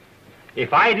uncanny.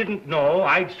 If I didn't know,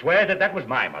 I'd swear that was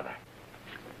my mother.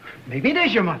 Maybe it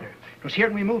is your mother. It was here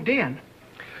when we moved in.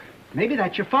 Maybe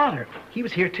that's your father. He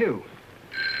was here, too.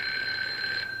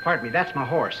 Pardon me, that's my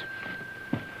horse.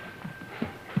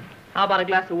 How about a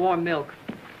glass of warm milk?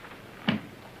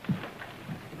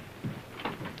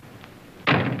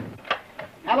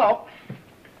 Hello.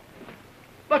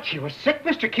 But she was sick,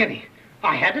 Mr. Kinney.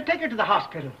 I had to take her to the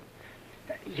hospital.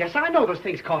 Yes, I know those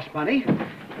things cost money.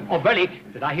 Oh, Burleigh,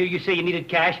 did I hear you say you needed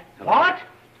cash? What?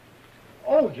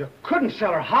 Oh, you couldn't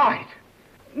sell her hide.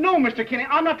 No, Mr. Kinney,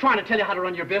 I'm not trying to tell you how to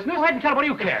run your business. Go ahead and tell her. What do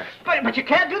you care? But you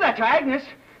can't do that to Agnes.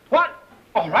 What?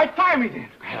 All right, fire me then.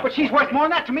 But she's worth more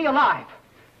than that to me alive.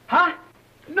 Huh?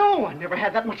 No, I never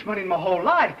had that much money in my whole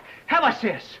life. Have I,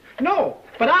 sis? No,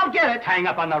 but I'll get it. Hang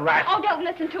up on the rat. Oh, don't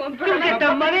listen to him, You Burleigh. get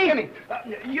the money?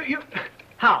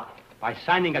 How? By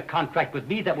signing a contract with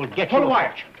me that will get Hold you the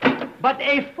wire. But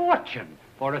a fortune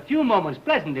for a few moments'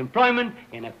 pleasant employment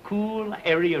in a cool,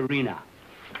 airy arena.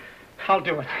 I'll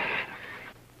do it.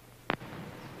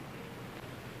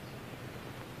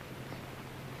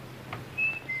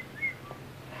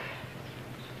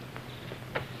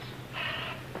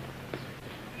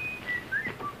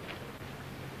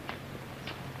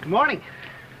 Good morning.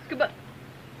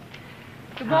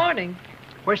 Good morning.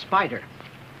 Where's Spider?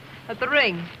 At the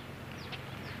ring.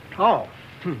 Oh.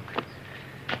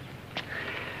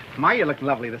 My, you look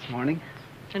lovely this morning.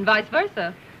 And vice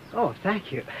versa. Oh,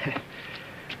 thank you.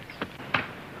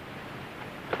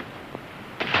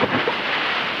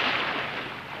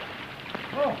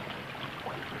 Oh.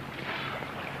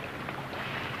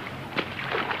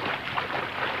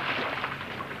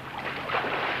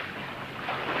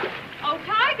 Oh,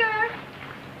 Tiger!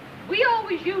 We all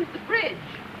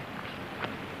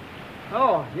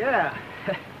Oh, yeah.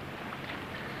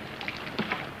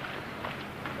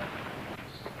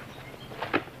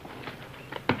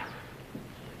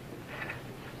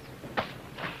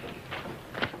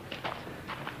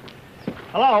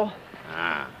 Hello?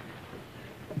 Ah.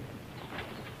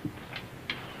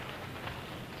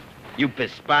 You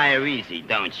perspire easy,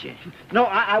 don't you? No,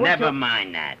 I went Never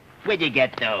mind that. Where'd you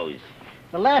get those?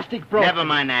 The elastic broke. Never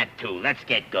mind that, too. Let's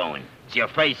get going. It's your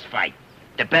first fight.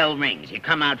 The bell rings. You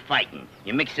come out fighting.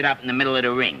 You mix it up in the middle of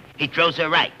the ring. He throws a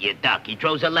right, you duck. He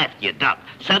throws a left, you duck.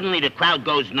 Suddenly the crowd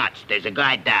goes nuts. There's a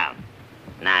guy down.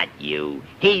 Not you.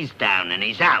 He's down and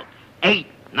he's out. 8,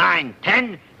 9,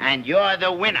 10, and you're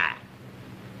the winner.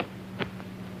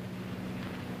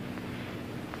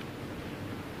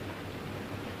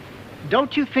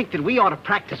 Don't you think that we ought to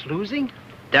practice losing?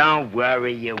 Don't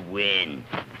worry, you win.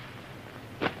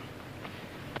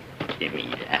 Give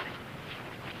me that.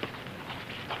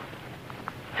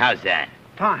 How's that?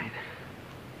 Fine.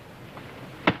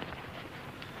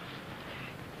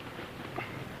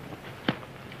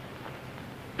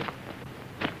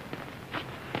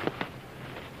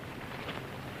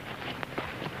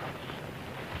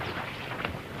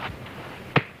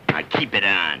 Now keep it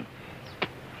on.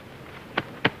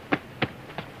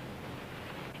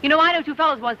 You know, I know two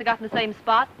fellows once that got in the same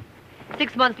spot.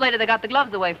 6 months later, they got the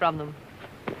gloves away from them.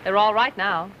 They're all right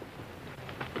now.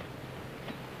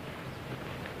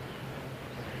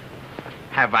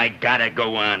 Have I gotta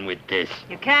go on with this?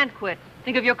 You can't quit.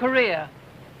 Think of your career.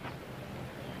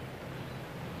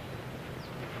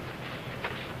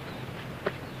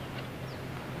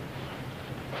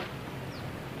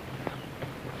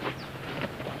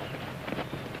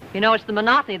 You know, it's the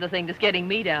monotony of the thing that's getting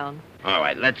me down. All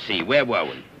right, let's see. Where were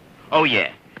we? Oh,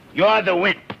 yeah. You're the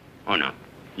win. Oh, no.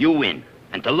 You win.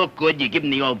 And to look good, you give him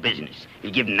the old business.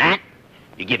 You give him that,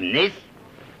 you give him this,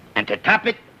 and to top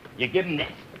it, you give him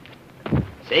this.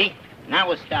 See? Now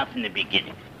we'll start from the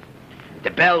beginning. The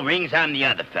bell rings on the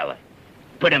other fella.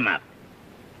 Put him up.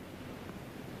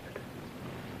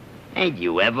 Ain't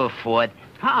you ever fought?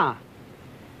 Huh?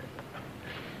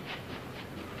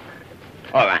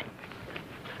 All right.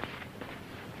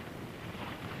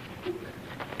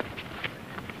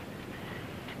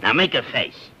 Now make a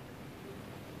face.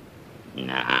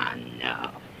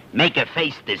 No. Make a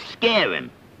face to scare him.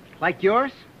 Like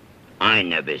yours? I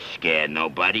never scare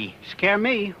nobody. Scare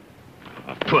me.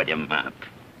 Put him up.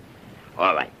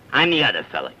 All right, I'm the other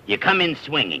fella. You come in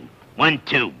swinging. 1,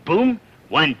 2, boom.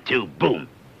 1, 2, boom.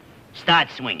 Start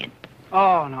swinging.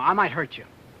 Oh, no, I might hurt you.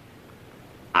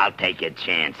 I'll take a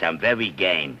chance. I'm very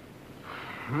game.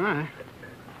 All right.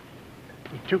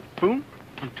 1, 2, boom.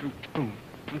 1, 2, boom.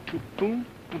 1, 2, boom.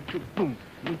 1, 2, boom.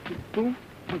 1, 2, boom.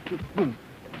 1, 2, boom.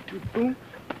 1, 2, boom.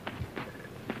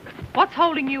 What's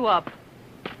holding you up?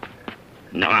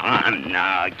 No.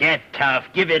 Get tough.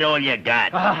 Give it all you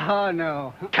got. Oh,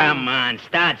 no. Come on,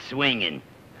 start swinging.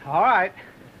 All right.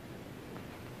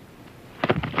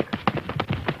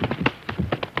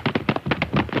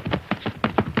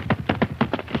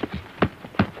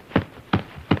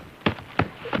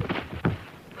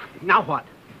 Now what?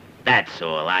 That's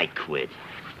all. I quit.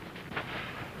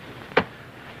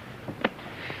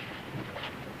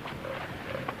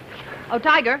 Oh,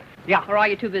 Tiger? Yeah. Or are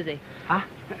you too busy? Huh?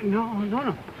 No. Do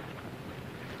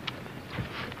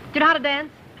you know how to dance?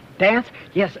 Dance?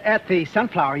 Yes, at the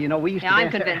Sunflower, you know, we used to Yeah, I'm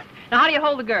dance. convinced. Now, how do you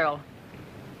hold the girl?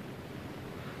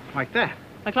 Like that.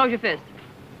 Now, close your fist.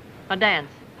 Now,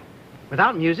 dance.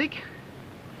 Without music?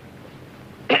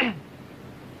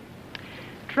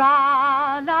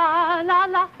 Tra-la-la-la.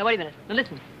 Now, wait a minute. Now,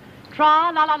 listen.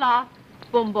 Tra-la-la-la.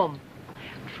 Boom, boom.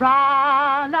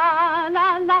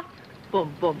 Tra-la-la-la.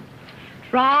 Boom, boom.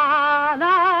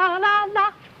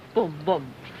 Tra-la-la-la. Boom, boom.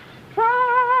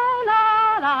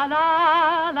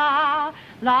 Tra-la-la-la-la.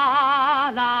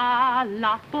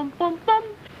 La-la-la. Boom, boom, boom.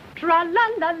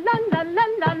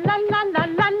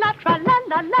 Tra-la-la-la-la-la-la-la-la-la-la.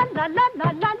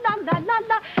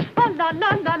 Tra-la-la-la-la-la-la-la-la-la-la.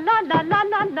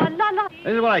 La-la-la-la-la-la-la-la-la-la.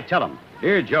 This is what I tell him.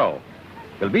 Here, Joe.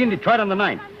 He'll be in Detroit on the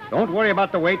 9th. Don't worry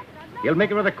about the weight. He'll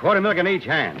make it with a quart of milk in each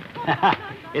hand.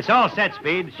 It's all set,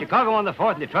 Speed. Chicago on the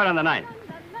 4th and Detroit on the 9th.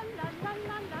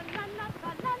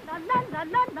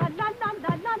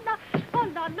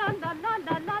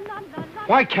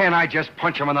 Why can't I just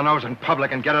punch him in the nose in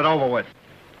public and get it over with?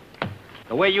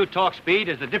 The way you talk, Speed,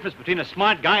 is the difference between a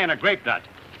smart guy and a grape nut.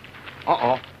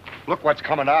 Uh-oh. Look what's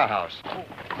coming to our house.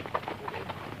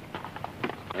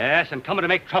 Yes, and coming to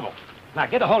make trouble. Now,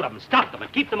 get a hold of them, stop them,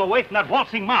 and keep them away from that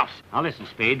waltzing mouse. Now, listen,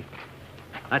 Speed.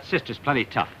 That sister's plenty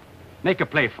tough. Make a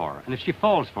play for her, and if she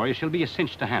falls for you, she'll be a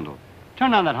cinch to handle.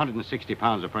 Turn on that 160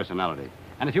 pounds of personality,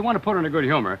 And if you want to put her in a good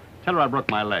humor, tell her I broke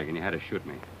my leg and you had to shoot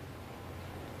me.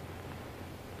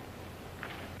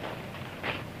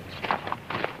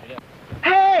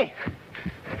 Hey!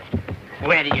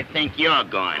 Where do you think you're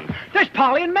going? There's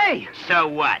Polly and May. So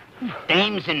what?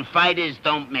 Dames and fighters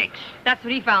don't mix. That's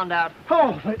what he found out.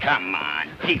 Oh, but... Come on,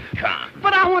 keep calm.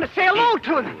 But I want to say hello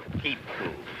to them. Keep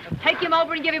cool. Take him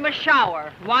over and give him a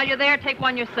shower. While you're there, take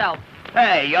one yourself.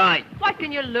 Hey, What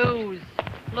can you lose?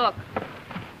 Look.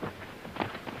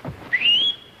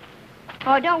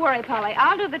 Oh, don't worry, Polly.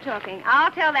 I'll do the talking. I'll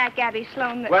tell that Gabby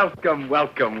Sloan that... Welcome,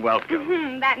 welcome,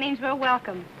 welcome. That means we're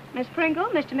welcome. Miss Pringle,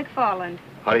 Mr. McFarland.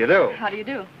 How do you do? How do you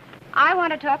do? I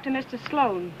want to talk to Mr.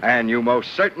 Sloan. And you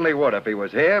most certainly would if he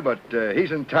was here, but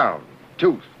he's in town.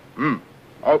 Tooth.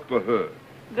 Out for her.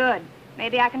 Good.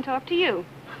 Maybe I can talk to you.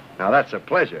 Now, that's a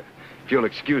pleasure. If you'll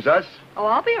excuse us. Oh,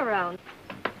 I'll be around.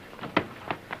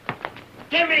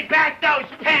 Give me back those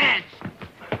pants!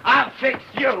 I'll fix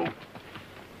you.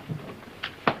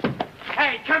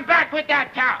 Hey, come back with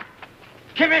that towel.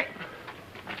 Give it.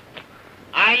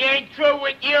 I ain't through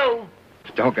with you.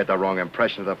 Don't get the wrong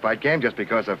impression of the fight game just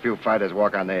because a few fighters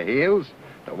walk on their heels.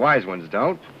 The wise ones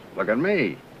don't. Look at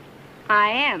me. I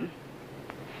am.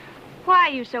 Why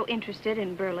are you so interested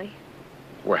in Burleigh?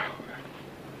 Well,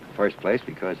 first place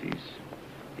because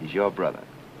he's your brother.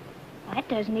 That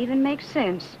doesn't even make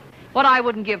sense. What I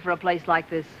wouldn't give for a place like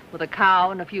this, with a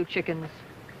cow and a few chickens.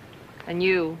 And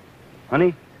you.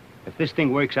 Honey, if this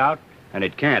thing works out, and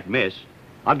it can't miss,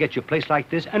 I'll get you a place like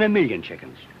this and 1,000,000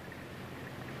 chickens.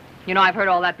 You know, I've heard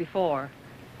all that before.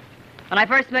 When I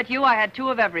first met you, I had 2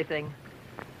 of everything.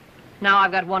 Now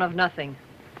I've got 1 of nothing.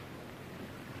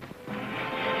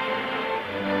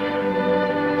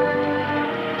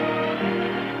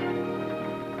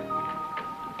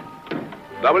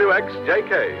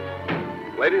 WXJK.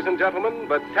 Ladies and gentlemen,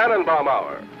 the Tannenbaum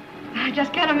Hour. I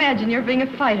just can't imagine you're being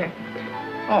a fighter.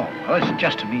 Oh, well, it's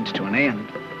just a means to an end.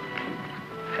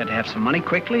 Had to have some money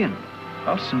quickly, and,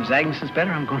 well, as soon as Agnes is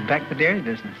better, I'm going back to the dairy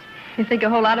business. You think a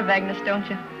whole lot of Agnes, don't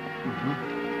you?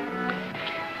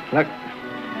 Look.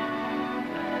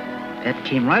 That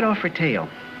came right off her tail.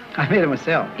 I made it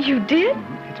myself. You did?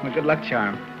 It's my good luck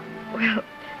charm. Well,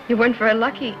 you weren't very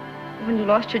lucky when you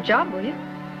lost your job, were you?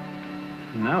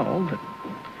 No, but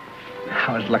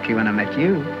I was lucky when I met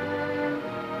you.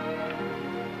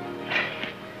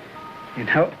 You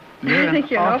know, you're I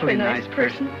think you're an an awfully awfully nice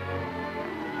person.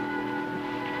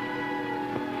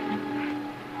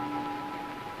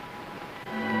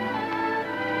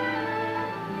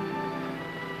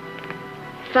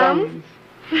 Thumbs?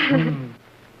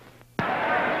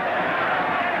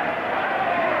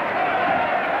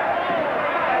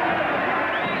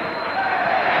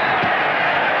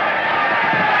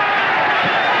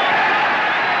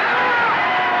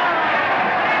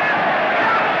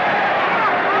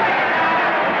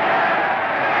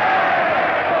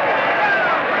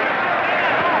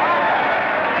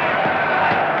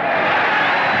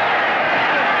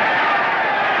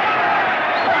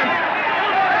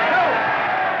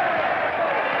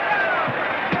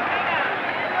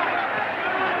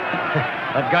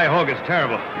 That guy Hogan's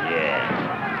terrible.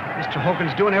 Yeah. Mr.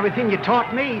 Hogan's doing everything you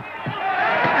taught me.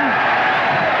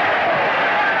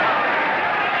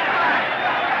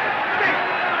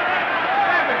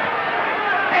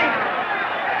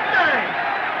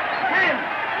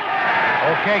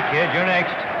 Okay, kid, you're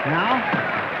next. Now?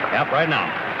 Yep, right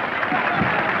now.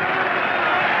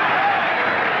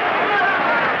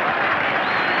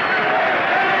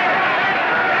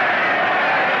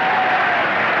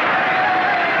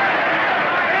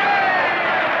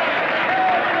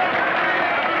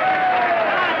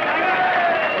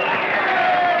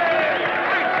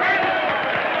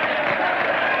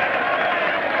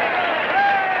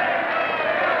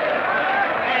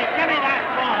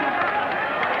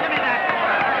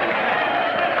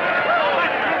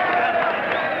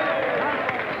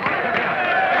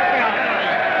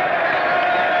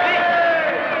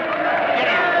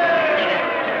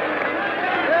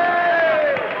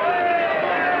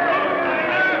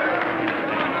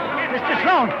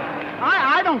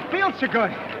 So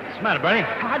good. What's the matter, Bernie?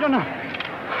 I don't know.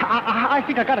 I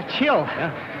think I got a chill.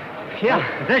 Yeah? Yeah.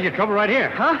 Well, there's your trouble right here.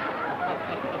 Huh?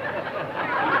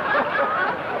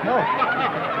 No.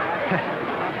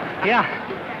 Yeah.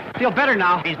 Feel better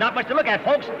now. He's not much to look at,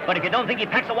 folks, but if you don't think he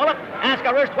packs a wallop, ask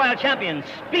our erstwhile champion,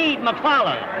 Speed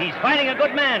McFarland. He's fighting a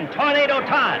good man, Tornado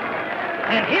Todd.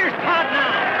 And here's Todd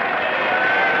now.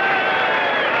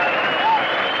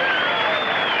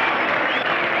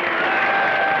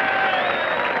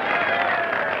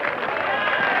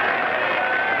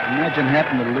 Imagine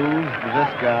having to lose to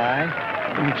this guy.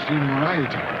 Don't seem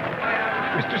right.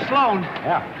 Mr. Sloan.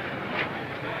 Yeah.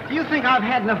 Do you think I've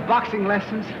had enough boxing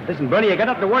lessons? Listen, Burleigh, you got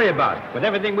nothing to worry about. With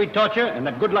everything we taught you and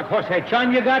that good luck horsehair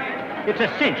charm you got, it's a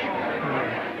cinch.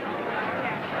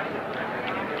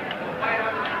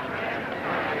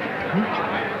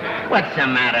 What's the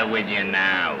matter with you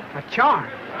now? A charm.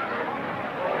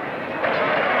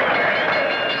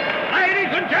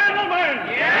 Ladies and gentlemen!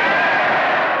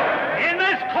 Yeah! In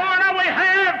this corner we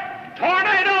have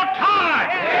Tornado Todd!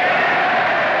 Yeah!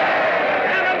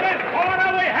 And in this corner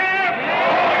we have...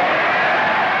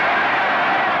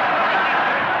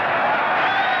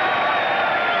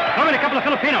 Come in, a couple of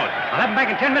Filipinos. I'll have them back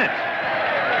in 10 minutes.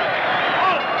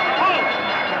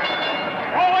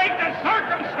 Owing to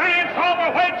circumstance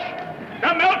over which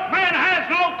the milkman has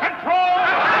no control...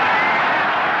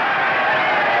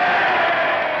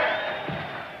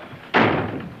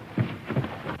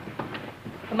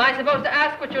 Am I supposed to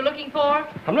ask what you're looking for?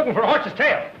 I'm looking for a horse's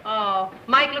tail. Oh,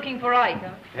 Mike looking for Ike,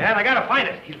 huh? Yeah, and I gotta find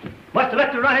it. He must have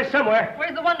left it around here somewhere.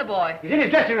 Where's the Wonder Boy? He's in his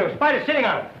dressing room. Spider's sitting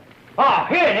on it. Oh,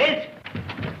 here it is.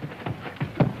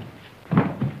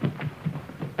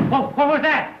 What was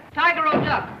that? Tiger O'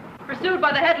 Duck, pursued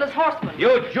by the Headless Horseman.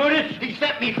 You Judas? He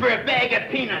sent me for a bag of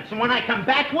peanuts, and when I come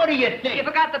back, what do you think? You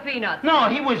forgot the peanuts. No,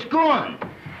 he was gone.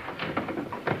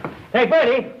 Hey,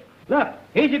 Bertie, look,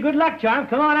 here's your good luck charm.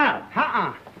 Come on out.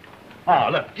 Uh-uh. Oh,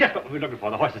 look, just what we were looking for,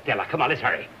 the horse's tail. Now, come on, let's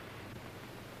hurry.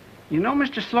 You know,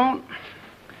 Mr. Sloan,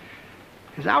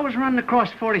 as I was running across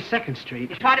 42nd Street...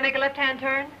 You try to make a left-hand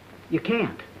turn? You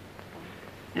can't.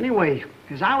 Anyway,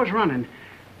 as I was running,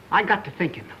 I got to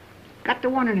thinking. Got to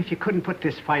wondering if you couldn't put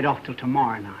this fight off till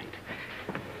tomorrow night.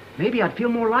 Maybe I'd feel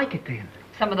more like it then.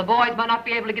 Some of the boys might not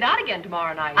be able to get out again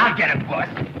tomorrow night. I'll get him, boss.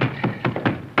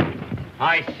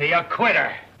 I see a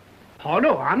quitter. Oh,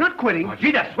 no, I'm not quitting. Oh,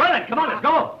 gee, that's swelling. Come on, let's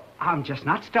go. I'm just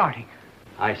not starting.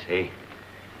 I see.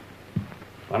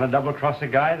 Want to double-cross a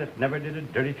guy that never did a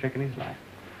dirty trick in his life.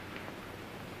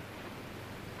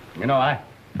 You know,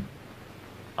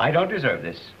 I don't deserve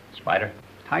this, Spider.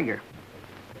 Tiger.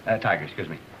 Tiger, excuse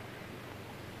me.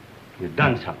 You've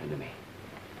done something to me.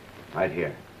 Right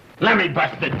here. Let me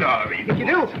bust the door in. If you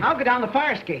do, I'll go down the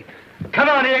fire escape. Come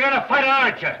on, you're gonna fight,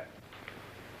 aren't you?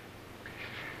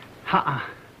 Uh-uh.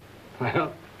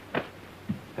 Well,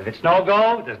 if it's no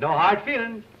go, there's no hard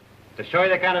feelings. To show you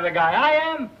the kind of a guy I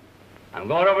am, I'm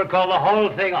going over and call the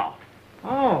whole thing off.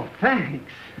 Oh,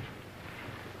 thanks.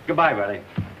 Goodbye, Burleigh.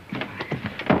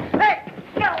 Hey,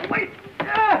 no, wait.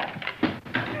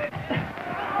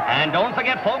 And don't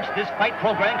forget, folks, this fight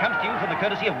program comes to you from the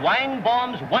courtesy of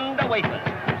Weinbaum's Wonder Wafers.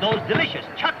 Those delicious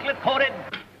chocolate-coated...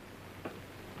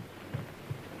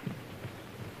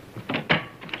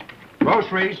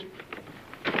 Groceries.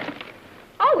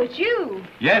 Oh, it's you.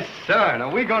 Yes, sir.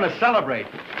 Now, we're going to celebrate.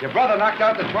 Your brother knocked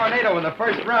out the tornado in the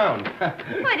first round. Well,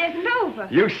 it isn't over.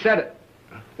 You said it.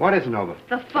 What isn't over?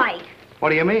 The fight. What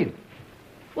do you mean?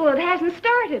 Well, it hasn't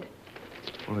started.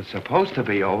 Well, it's supposed to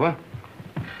be over.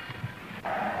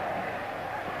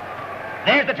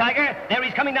 There's the Tiger. There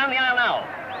he's coming down the aisle now.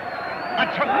 A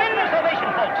tremendous ovation,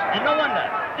 folks, and no wonder.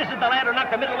 This is the lad who knocked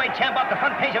the middleweight champ off the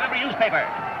front page of every newspaper.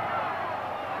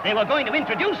 They were going to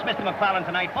introduce Mr. McFarland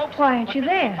tonight, folks. Why aren't you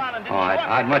there? Oh,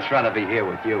 I'd much rather be here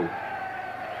with you.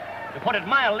 To put it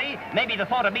mildly, maybe the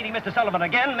thought of meeting Mr. Sullivan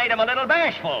again made him a little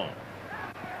bashful.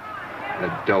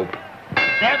 The dope.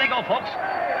 There they go, folks.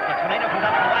 The tornado comes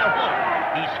out of the wild bull.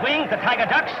 He swings, the Tiger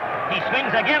ducks. He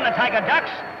swings again, the Tiger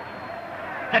ducks.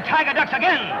 The Tiger ducks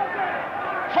again.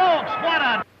 Folks, what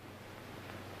a...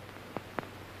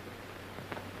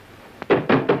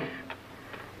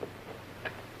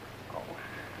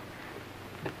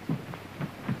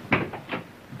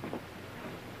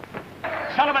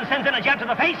 Sullivan sends in a jab to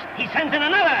the face. He sends in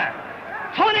another.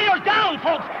 Tornado's down,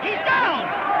 folks. He's down.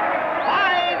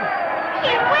 5.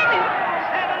 He's winning.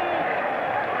 7.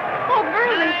 Oh,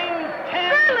 Burleigh. 9, 10.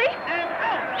 Burleigh. And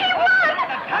out. He won.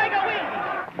 The Tiger wins.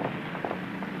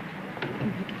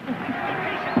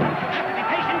 Be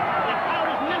patient. The crowd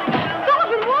is milling down.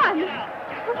 Sullivan won.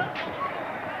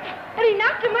 And he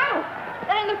knocked him out.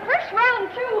 And in the first round,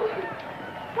 too.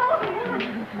 Sullivan won.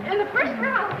 In the first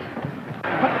round.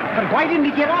 But why didn't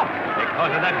he get up?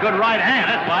 Because of that good right hand,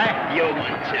 that's why. You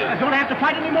won, too. Don't I have to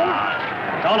fight anymore?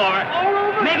 It's all over. All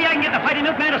over? Maybe I can get the fighting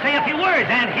milkman to say a few words,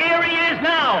 and here he is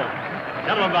now.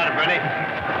 Tell him about it, Bertie.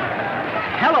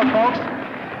 Hello, folks.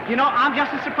 You know, I'm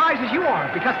just as surprised as you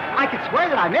are, because I could swear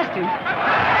that I missed him.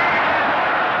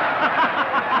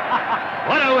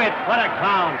 What a wit, what a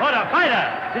clown, what a fighter.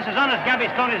 This is honest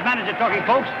Gabby Sloan, his manager, talking,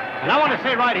 folks. And I want to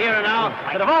say right here and now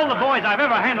that of all the boys I've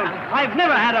ever handled, I've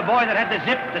never had a boy that had the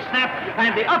zip, the snap,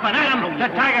 and the up and at 'em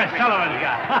that Tiger Sullivan's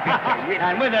got.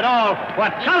 And with it all,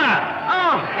 what color?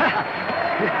 Oh!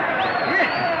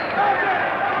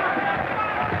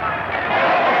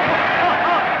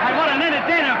 And what an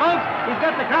entertainer, folks. He's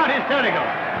got the crowd hysterical.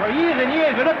 For years and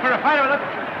years, we looked for a fighter with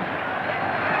a...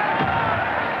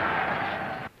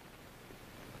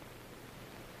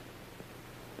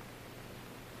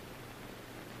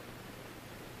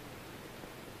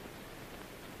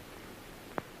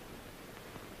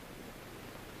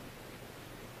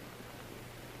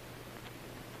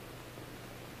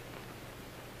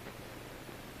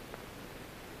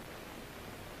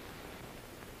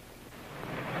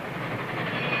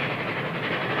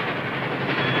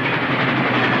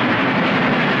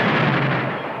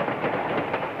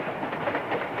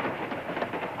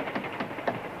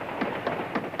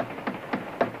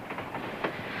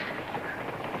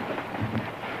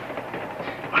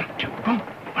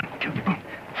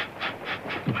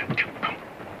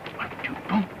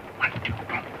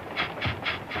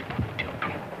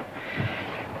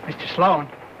 Sloan.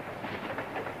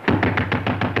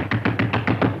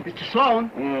 Mr. Sloan.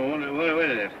 What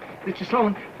is it? Mr.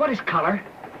 Sloan, what is color?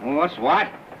 What's what?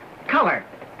 Color.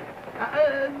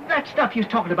 That stuff you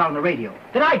was talking about on the radio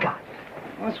that I got.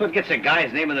 That's what gets a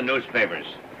guy's name in the newspapers.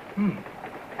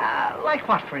 Like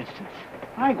what, for instance?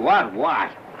 Like what?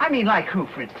 I mean, like who,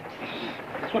 for instance?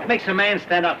 That's what makes a man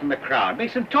stand out from the crowd,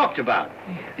 makes him talked about.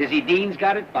 Dizzy Dean's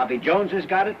got it, Bobby Jones has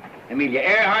got it, Amelia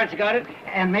Earhart's got it.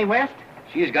 And Mae West?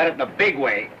 She's got it in a big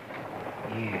way.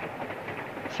 Yeah.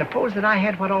 Suppose that I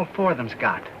had what all four of them's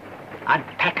got. I'd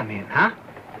pack 'em in, huh?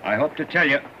 I hope to tell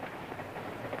you.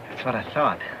 That's what I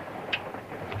thought.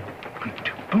 1,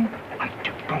 2, boom. 1,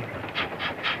 2, boom.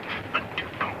 1, 2,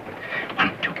 boom.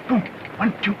 1, 2, boom.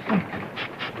 1, 2, boom.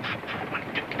 1,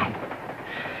 2, boom.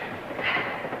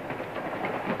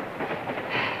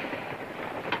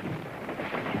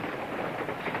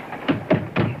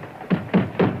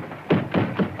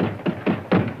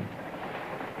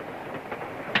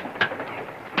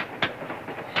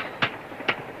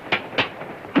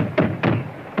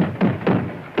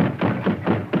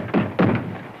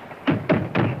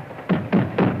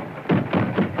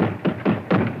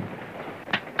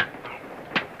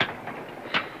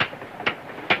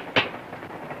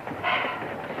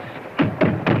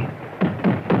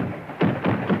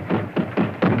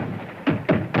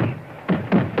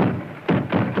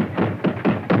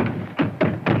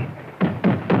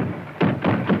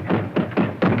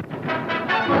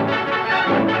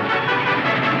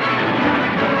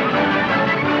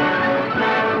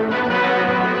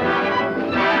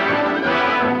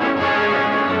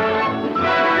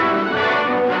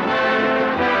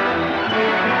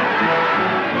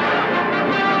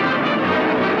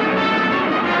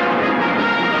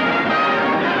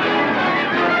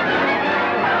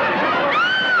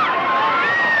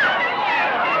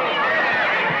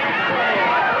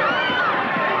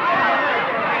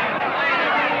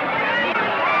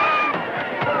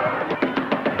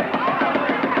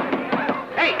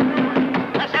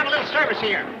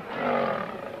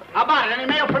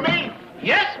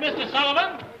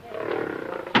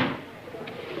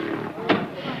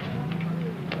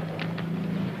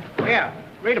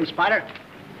 Spider.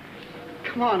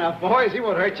 Come on now, boys. He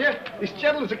won't hurt you. He's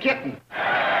gentle as a kitten.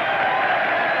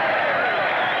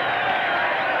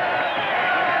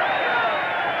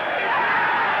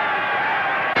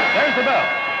 There's the bell.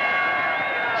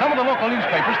 Some of the local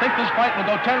newspapers think this fight will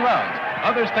go 10 rounds.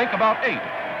 Others think about 8.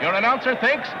 Your announcer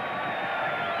thinks.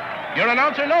 Your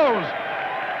announcer knows.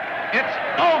 It's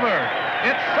over.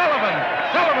 It's Sullivan.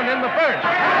 Sullivan in the first.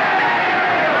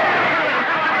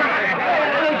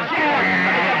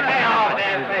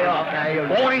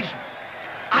 Boys,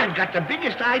 I've got the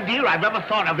biggest idea I've ever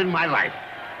thought of in my life.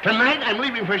 Tonight, I'm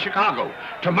leaving for Chicago.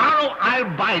 Tomorrow, I'll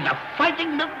buy the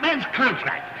Fighting Milkman's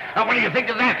contract. Now, what do you think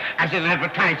of that as an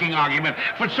advertising argument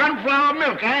for sunflower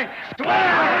milk, eh?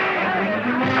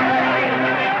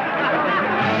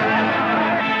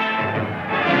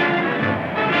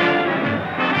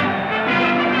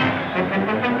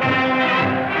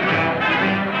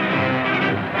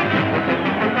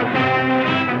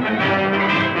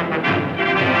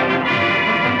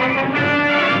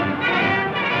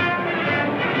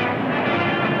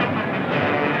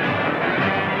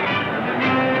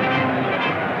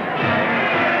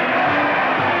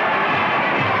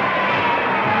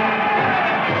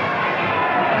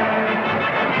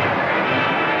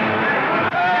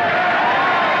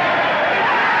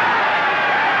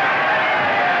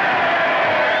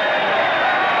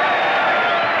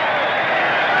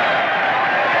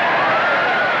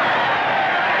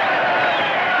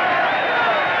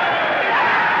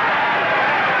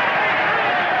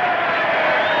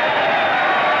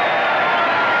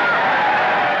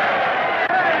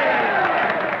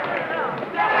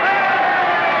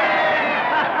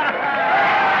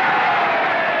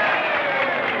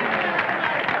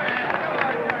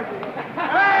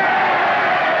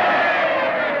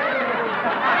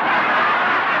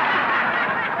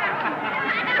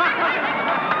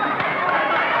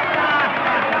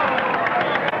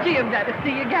 glad to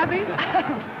see you, Gabby.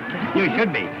 You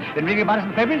should be. Been reading about us in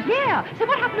the papers? Yeah. So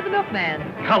what happened to the milkman?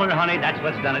 Color, honey, that's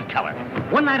what's done it, color.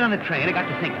 One night on the train, I got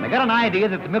to thinking. I got an idea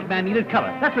that the milkman needed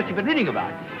color. That's what you've been reading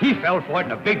about. He fell for it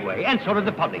in a big way, and so did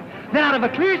the public. Then out of a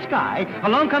clear sky,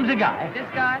 along comes a guy. This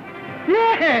guy?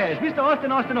 Yes, Mr.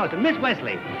 Austin. Miss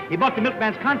Wesley. He bought the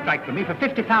milkman's contract for me for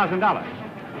 $50,000.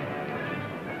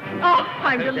 Oh,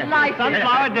 I'm delighted.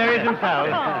 Sunflower dairies themselves.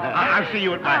 I'll see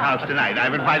you at my house tonight.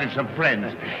 I've invited some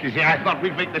friends. You see, I thought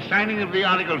we'd make the signing of the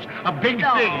articles a big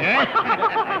thing, eh?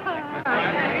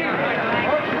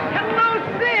 Hello,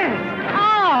 sis.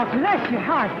 Oh, bless your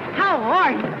heart. How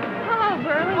are you? Hello,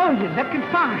 Burleigh. Oh, you're looking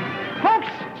fine. Folks,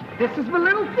 this is my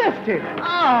little sister.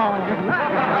 Oh.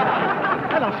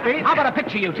 Hello, Speed. How about a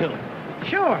picture, you two?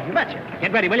 Sure, you betcha.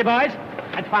 Get ready, will you, boys?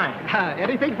 That's fine.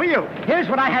 Anything for you. Here's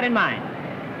what I had in mind.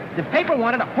 The paper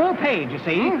wanted a full page, you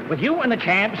see, with you and the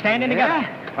champ standing together.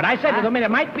 But I said to them it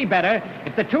might be better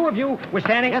if the two of you were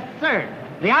standing... Yes, sir.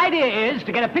 The idea is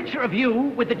to get a picture of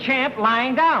you with the champ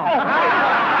lying down.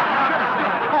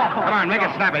 Come on, make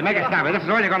it snappy. This is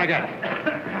all you're going to get.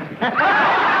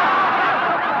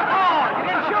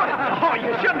 Oh,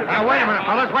 you shouldn't have. Now, wait a minute,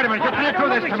 fellas. Wait a minute. You can't do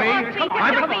this to me.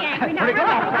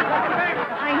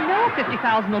 I know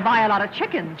 50,000 will buy a lot of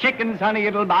chickens. Chickens, honey,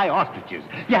 it'll buy ostriches.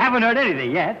 You haven't heard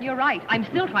anything yet. You're right. I'm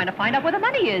still trying to find out where the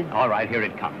money is. All right, here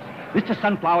it comes. Mr.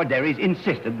 Sunflower Dairies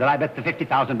insisted that I bet the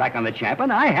 50,000 back on the champ,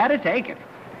 and I had to take it.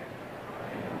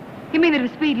 You mean that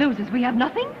if Speed loses, we have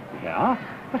nothing? Yeah?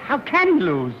 But how can he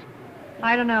lose?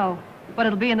 I don't know, but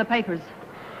it'll be in the papers.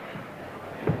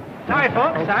 Sorry,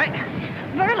 folks. Sorry.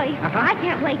 Burleigh, I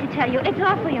can't wait to tell you. It's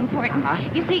awfully important.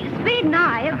 You see, Speed and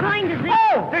I are going to the...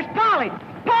 Oh, there's Polly.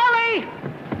 Polly!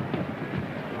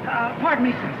 Pardon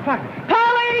me, sis. Pardon me.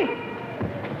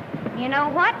 Polly! You know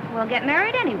what? We'll get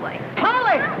married anyway.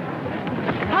 Polly!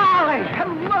 Polly,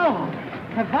 hello.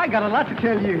 Have I got a lot to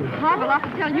tell you? I have a lot to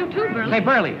tell you, too, Burleigh. Hey,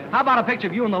 Burleigh, how about a picture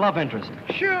of you and the love interest?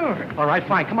 Sure. All right,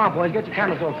 fine. Come on, boys. Get your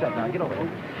cameras all set now. Get over here.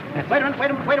 Wait a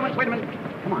minute.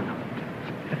 Come on now.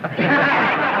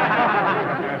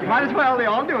 Might as well. They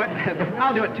all do it.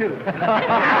 I'll do it, too.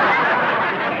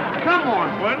 Come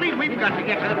on, Burleigh. We've got to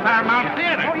get to the Paramount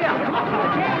Theater. Oh, yeah. Come on.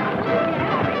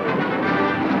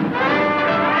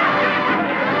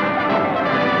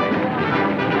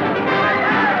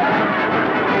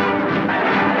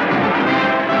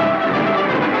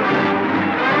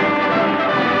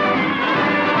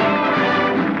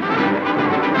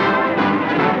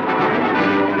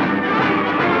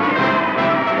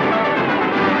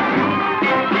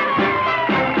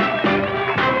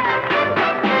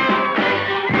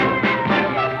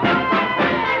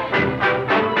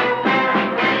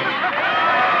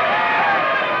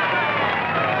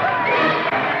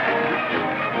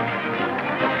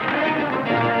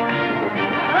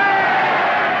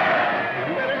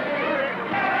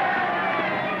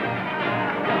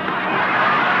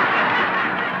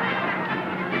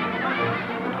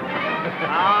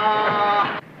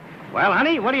 Well,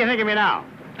 honey, what do you think of me now?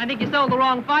 I think you sold the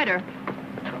wrong fighter.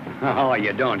 Oh,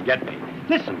 you don't get me.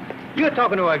 Listen, you're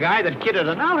talking to a guy that kidded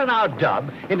an out-and-out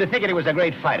dub into thinking he was a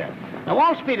great fighter. Now,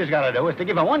 all Speed has got to do is to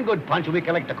give him one good punch and we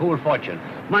collect a cool fortune.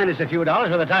 Minus a few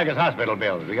dollars for the Tiger's hospital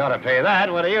bills. We ought to pay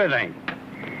that. What do you think?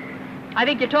 I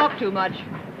think you talk too much.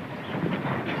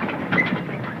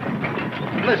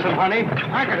 Listen, honey,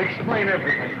 I can explain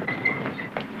everything.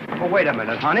 Oh, wait a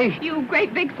minute, honey. You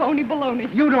great big phony baloney.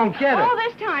 You don't get it. All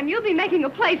this time, you'll be making a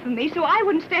play for me so I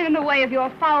wouldn't stand in the way of your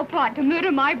foul plot to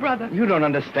murder my brother. You don't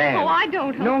understand. Oh, I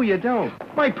don't. Huh? No, you don't.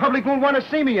 My public won't want to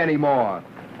see me anymore.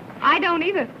 I don't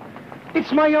either.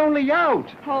 It's my only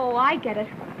out. Oh, I get it.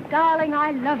 Darling,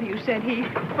 I love you, said he,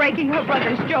 breaking her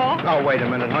brother's jaw. Oh, wait a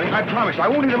minute, honey. I promise you, I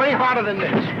won't hit him any harder than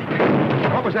this.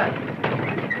 What was that?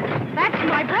 That's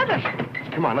my brother.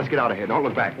 Come on, let's get out of here. Don't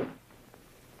look back.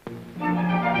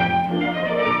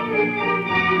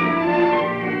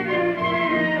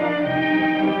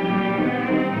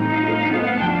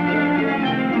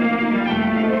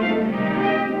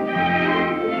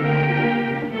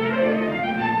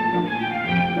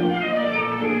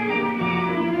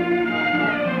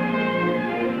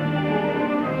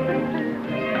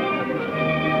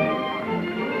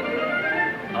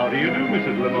 How do you do,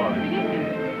 Mrs.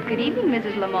 Lemoyne? Good evening,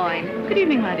 Mrs. Lemoyne. Good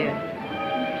evening, my dear.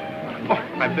 Oh,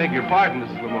 I beg your pardon,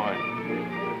 Mrs. Lemoyne.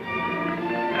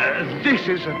 This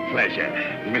is a pleasure,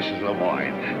 Mrs.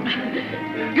 Lemoyne.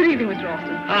 Good evening, Mr.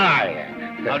 Austin. Hi.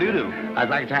 How do you do? I'd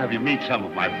like to have you meet some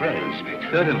of my friends.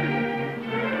 Certainly.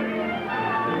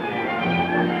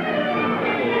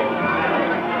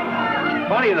 The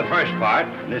party of the first part,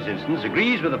 in this instance,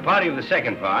 agrees with the party of the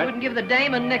second part. Wouldn't give the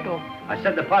dame a nickel. I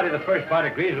said the party of the first part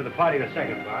agrees with the party of the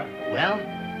second part. Well,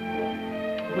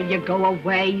 Will you go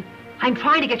away? I'm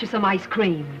trying to get you some ice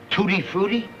cream. tutti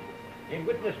frutti? In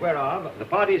witness whereof, the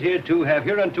parties hereto have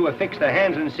hereunto affixed their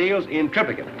hands and seals in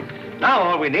triplicate. Now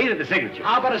all we need is the signature.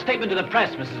 How about a statement to the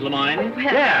press, Mrs. Lemoyne?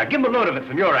 Yeah, give them a load of it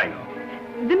from your angle.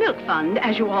 The Milk Fund,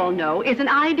 as you all know, is an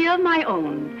idea of my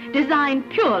own, designed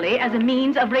purely as a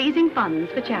means of raising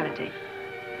funds for charity.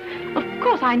 Of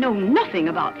course, I know nothing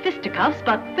about fisticuffs,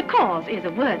 but the cause is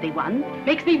a worthy one.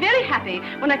 Makes me very happy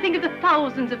when I think of the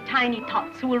thousands of tiny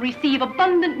tots who will receive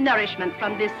abundant nourishment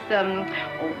from this,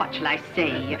 what shall I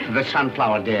say? The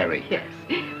Sunflower Dairy. Yes.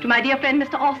 To my dear friend,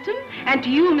 Mr. Austin, and to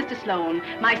you, Mr. Sloan,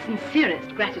 my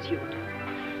sincerest gratitude.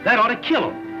 That ought to kill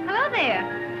him. Hello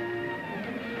there.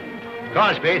 Go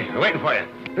on, Speed. We're waiting for you.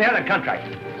 We have that contract.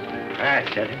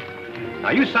 That's it.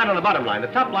 Now, you sign on the bottom line. The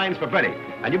top line's for Verree.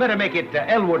 And you better make it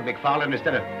Elwood McFarland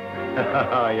instead of...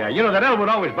 Oh, yeah. You know that Elwood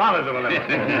always bothers a little.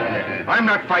 I'm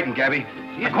not fighting, Gabby.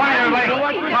 Quiet, everybody. You know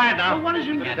what? Quiet now. What is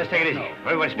it? Just take it easy.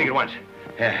 Everybody speak at once.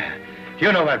 Yeah.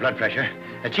 You know my blood pressure.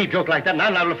 A cheap joke like that, and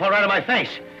I'm liable to fall right on my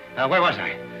face. Where was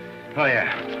I? Oh,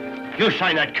 yeah. You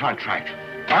sign that contract.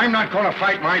 I'm not going to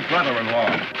fight my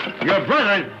brother-in-law. Your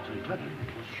brother?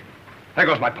 There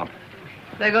goes my pump.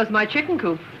 There goes my chicken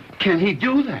coop. Can he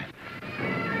do that?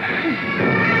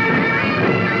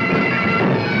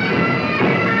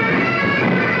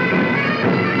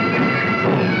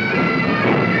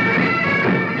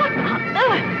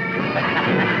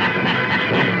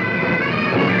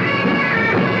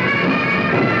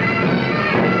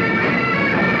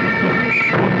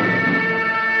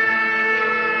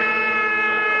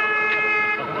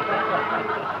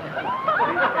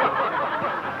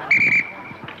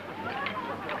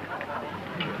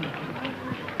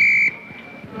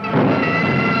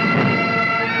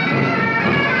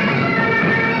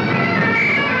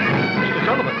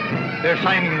 They're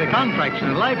signing the contracts in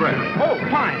the library. Oh,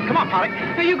 fine. Come on, Polly.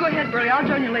 Here, you go ahead, Burleigh. I'll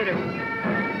join you later.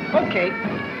 Okay.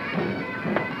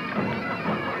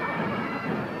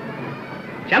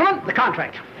 Gentlemen, the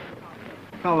contract.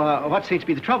 Well, what seems to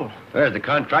be the trouble? There's the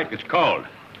contract. It's called.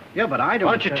 Yeah, but I don't...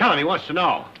 Why don't you tell him? He wants to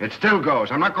know. It still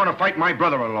goes. I'm not going to fight my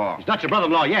brother-in-law. He's not your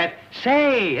brother-in-law yet.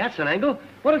 Say, that's an angle.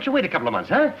 Why don't you wait a couple of months,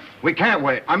 huh? We can't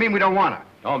wait. I mean, we don't want to.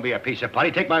 Don't be a piece of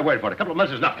putty. Take my word for it. A couple of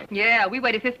months is nothing. Yeah, we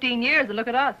waited 15 years, and look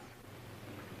at us.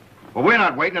 Well, we're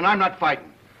not waiting, and I'm not fighting.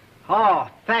 Oh,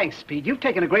 thanks, Speed. You've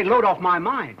taken a great load off my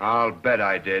mind. I'll bet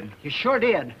I did. You sure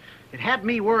did. It had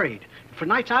me worried. For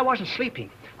nights I wasn't sleeping.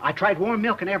 I tried warm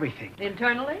milk and everything.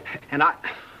 Internally? And I...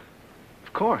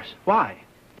 Of course. Why?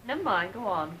 Never mind, go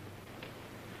on.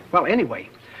 Well, anyway,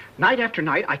 night after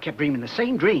night, I kept dreaming the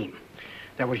same dream.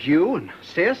 There was you and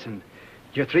Sis and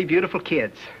your 3 beautiful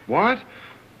kids. What?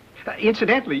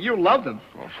 Incidentally, you'll love them.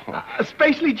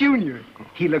 Especially Junior.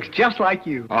 He looks just like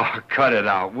you. Oh, cut it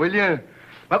out, will you?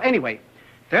 Well, anyway,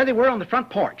 there they were on the front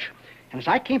porch. And as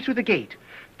I came through the gate,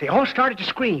 they all started to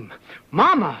scream,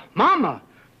 Mama, Mama,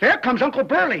 there comes Uncle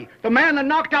Burleigh, the man that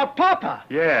knocked out Papa.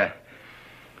 Yeah.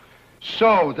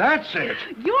 So, that's it.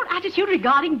 Your attitude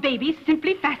regarding babies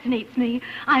simply fascinates me.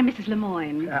 I'm Mrs.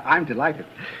 Lemoyne. I'm delighted.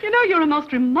 You know, you're a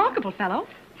most remarkable fellow.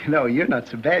 You know, you're not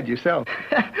so bad yourself.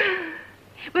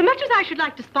 Well, much as I should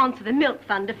like to sponsor the Milk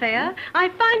Fund affair, I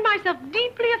find myself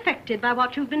deeply affected by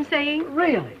what you've been saying.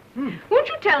 Really? Won't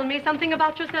you tell me something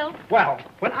about yourself? Well,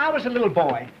 when I was a little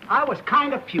boy, I was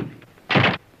kind of puny.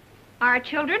 Our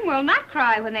children will not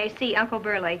cry when they see Uncle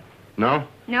Burleigh. No?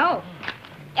 No.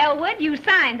 Elwood, you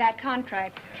signed that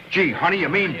contract. Gee, honey, you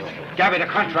mean... Gabby, the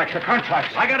contracts.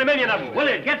 I got a million of them.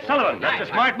 Willard, get Sullivan. That's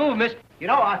a smart move, miss. You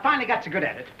know, I finally got so good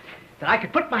at it that I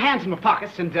could put my hands in my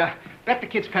pockets and bet the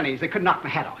kids pennies they couldn't knock my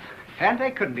head off. And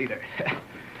they couldn't either.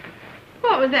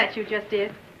 What was that you just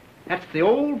did? That's the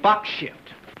old box shift.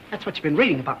 That's what you've been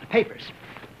reading about in the papers.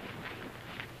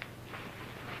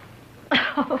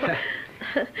 Oh.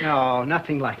 No,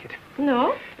 nothing like it.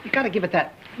 No? You gotta give it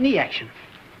that knee action.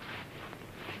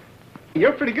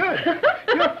 You're pretty good.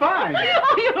 You're fine.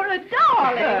 Oh, you're a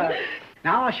darling.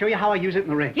 Now I'll show you how I use it in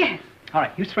the ring. Yes. All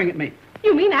right, you swing at me.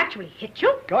 You mean actually hit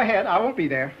you? Go ahead, I won't be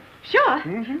there. Sure.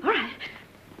 Mm-hmm. All right.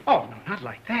 Oh, no, not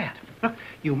like that. Look,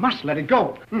 you must let it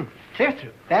go. Clear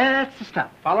through. That's the stuff.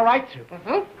 Follow right through.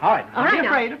 All right, now, All right, be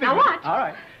afraid of it. now watch. All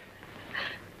right.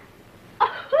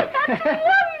 Oh, that's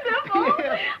wonderful.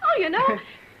 Yeah. Oh, you know,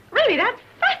 really, that's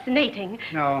fascinating.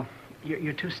 No,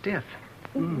 you're too stiff.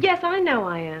 Yes, I know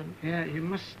I am. Yeah, you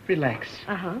must relax.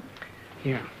 Uh-huh.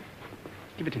 Here,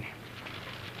 give it to me.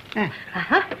 Ah.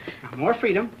 Uh-huh. Now, more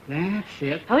freedom. That's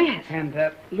it. Oh, yes.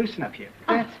 And loosen up here.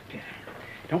 That's it.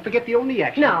 Don't forget the old knee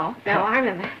action. No, I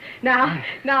remember. Now,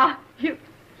 you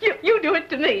do it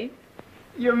to me.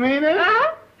 You mean it?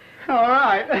 Uh-huh. All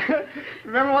right.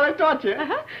 Remember what I taught you?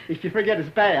 Uh-huh. If you forget, it's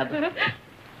bad.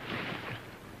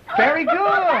 Very good.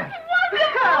 That's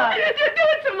wonderful. Do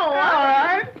it some more. All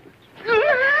right.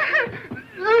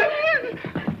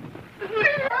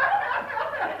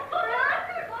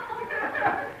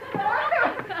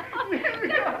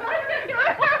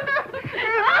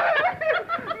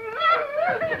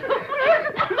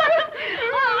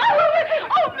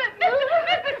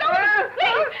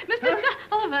 Mr.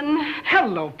 Sullivan.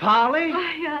 Hello, Polly.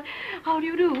 How do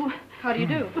you do? How do you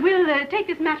do? We'll take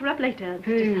this matter up later,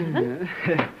 Mr.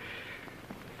 Sullivan.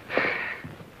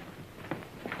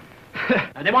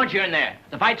 They want you in there.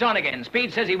 The fight's on again.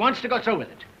 Speed says he wants to go through with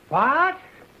it. What?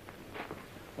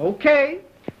 Okay.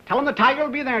 Tell him the Tiger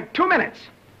will be there in 2 minutes.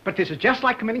 But this is just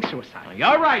like committing suicide. Well,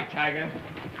 you're right, Tiger.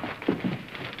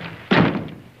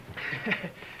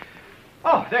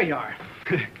 Oh, there you are.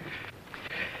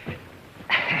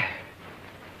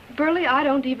 Burleigh, I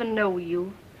don't even know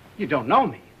you. You don't know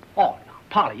me? Oh, no,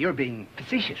 Polly, you're being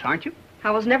facetious, aren't you?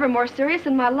 I was never more serious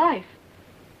in my life.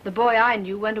 The boy I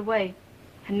knew went away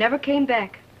and never came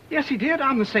back. Yes, he did.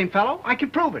 I'm the same fellow. I can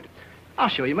prove it. I'll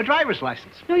show you my driver's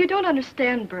license. No, you don't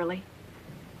understand, Burleigh.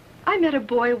 I met a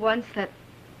boy once that,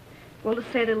 well, to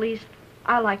say the least,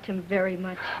 I liked him very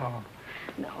much. Oh.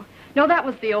 No, that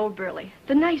was the old Burleigh,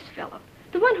 the nice fellow,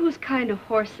 the one who was kind to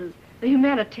horses, the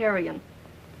humanitarian.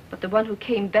 But the one who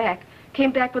came back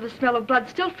with the smell of blood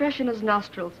still fresh in his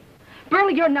nostrils.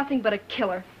 Burleigh, you're nothing but a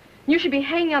killer. You should be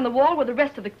hanging on the wall with the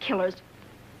rest of the killers.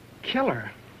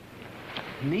 Killer?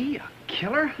 Me, a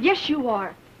killer? Yes, you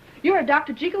are. You're a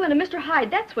Dr. Jekyll and a Mr. Hyde.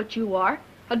 That's what you are.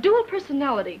 A dual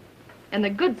personality. And the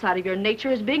good side of your nature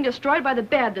is being destroyed by the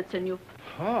bad that's in you.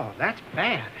 Oh, that's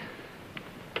bad.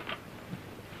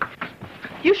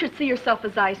 You should see yourself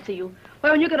as I see you.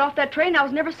 Why, when you got off that train, I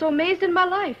was never so amazed in my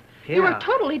life. Yeah. You were a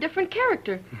totally different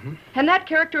character. Mm-hmm. And that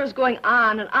character is going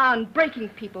on and on, breaking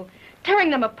people,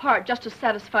 tearing them apart just to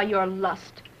satisfy your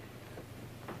lust.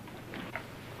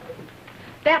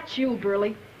 That's you,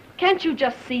 Burleigh. Can't you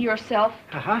just see yourself?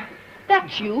 Uh-huh.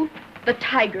 That's you, the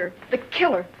tiger, the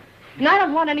killer. And I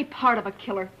don't want any part of a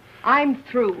killer. I'm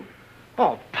through.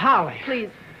 Oh, Polly.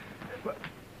 Please.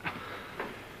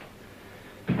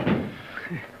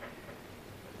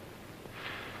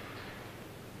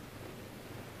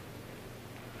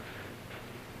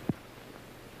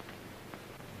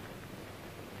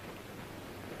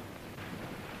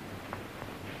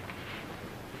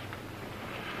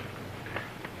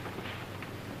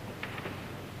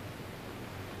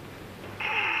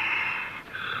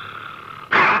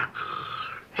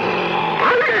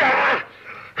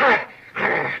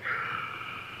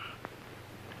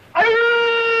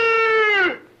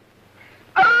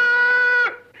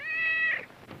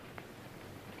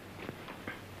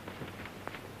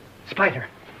 Spider.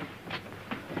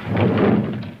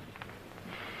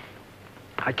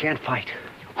 I can't fight.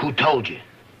 Who told you?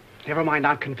 Never mind,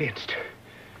 I'm convinced.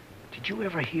 Did you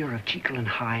ever hear of Jekyll and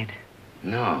Hyde?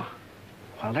 No.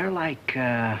 Well, they're like,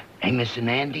 Amos and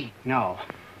Andy? No.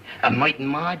 Mike and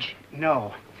Marge?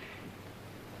 No.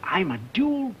 I'm a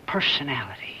dual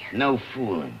personality. No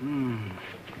fooling.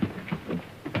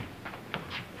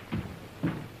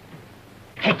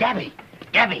 Hey, Gabby.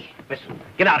 Gabby. Listen,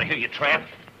 get out of here, you tramp.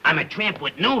 I'm a tramp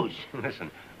with news. Listen,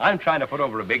 I'm trying to put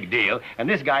over a big deal, and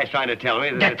this guy's trying to tell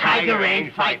me that the tiger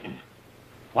ain't fighting.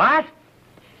 What?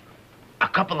 A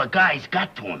couple of guys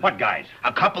got to him. What guys?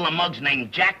 A couple of mugs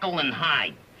named Jekyll and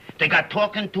Hyde. They got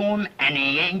talking to him, and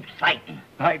he ain't fighting.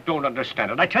 I don't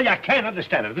understand it. I tell you, I can't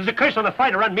understand it. If there's a curse on the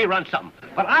fighter, run me, run something.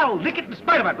 But I'll lick it in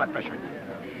spite of my blood pressure.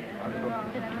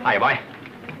 Hiya, boy.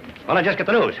 Well, I just got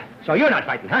the news. So you're not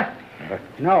fighting, huh?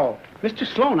 No. Mr.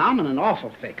 Sloan, I'm in an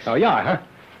awful fix. Oh, you are, huh?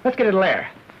 Let's get it there.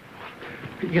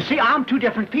 You see, I'm two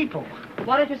different people.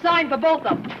 Why don't you sign for both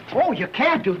of them? Oh, you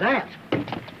can't do that.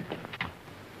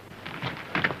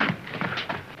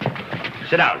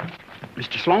 Sit down.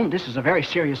 Mr. Sloan, this is a very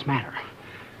serious matter.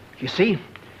 You see,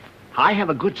 I have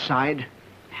a good side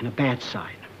and a bad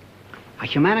side. A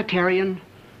humanitarian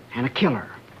and a killer.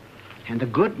 And the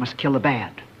good must kill the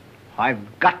bad. I've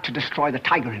got to destroy the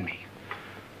tiger in me.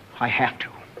 I have to.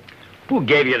 Who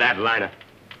gave you that liner?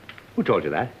 Who told you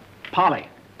that? Polly.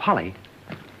 Polly?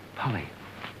 Polly.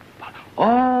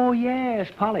 Oh, yes,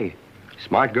 Polly.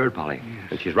 Smart girl, Polly.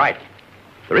 Yes. And she's right.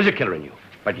 There is a killer in you.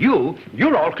 But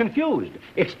you're all confused.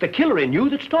 It's the killer in you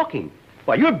that's talking.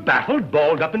 Why, you're baffled,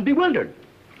 balled up, and bewildered.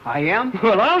 I am?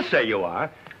 Well, I'll say you are.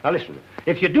 Now, listen.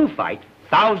 If you do fight,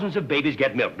 thousands of babies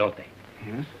get milk, don't they?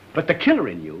 Yes. But the killer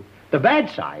in you, the bad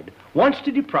side, wants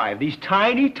to deprive these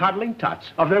tiny, toddling tots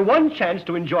of their one chance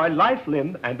to enjoy life,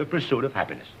 limb, and the pursuit of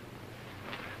happiness.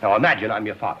 Now imagine I'm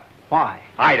your father. Why?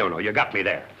 I don't know. You got me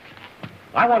there.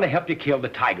 I want to help you kill the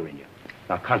tiger in you.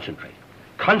 Now concentrate.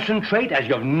 Concentrate as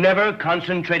you've never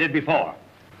concentrated before.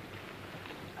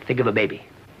 Think of a baby.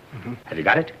 Mm-hmm. Have you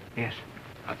got it? Yes.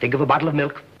 Now think of a bottle of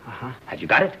milk. Uh-huh. Have you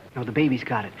got it? No, the baby's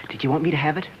got it. Did you want me to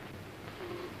have it?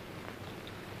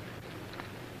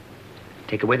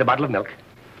 Take away the bottle of milk.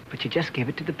 But you just gave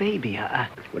it to the baby.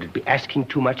 Would it be asking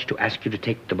too much to ask you to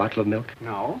take the bottle of milk?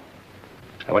 No.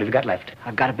 Now, what have you got left?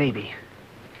 I've got a baby.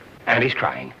 And he's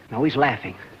crying. No, he's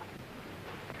laughing.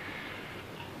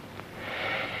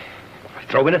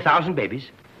 Throw in 1,000 babies.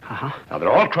 Uh-huh. Now,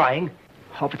 they're all crying.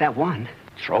 Oh, but that one.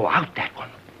 Throw out that one.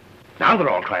 Now they're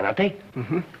all crying, aren't they?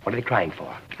 Mm-hmm. What are they crying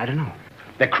for? I don't know.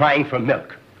 They're crying for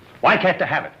milk. Why can't they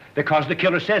have it? Because the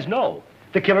killer says no.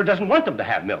 The killer doesn't want them to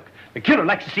have milk. The killer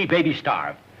likes to see babies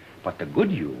starve. But the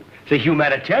good you, the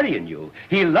humanitarian you,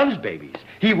 he loves babies.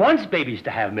 He wants babies to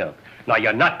have milk. Now,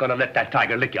 you're not going to let that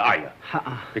tiger lick you, are you?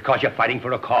 Because you're fighting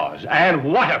for a cause. And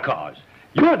what a cause!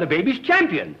 You're the baby's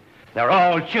champion. They're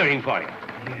all cheering for you.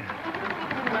 Yeah.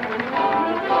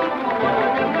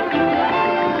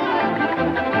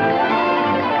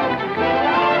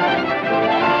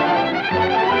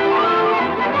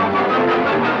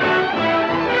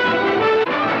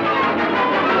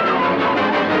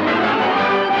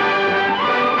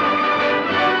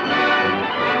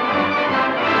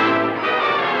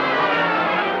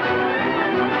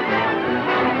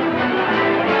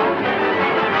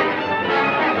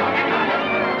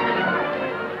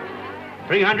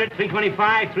 300,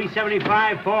 325,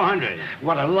 375, 400.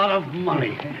 What a lot of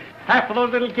money. Half for those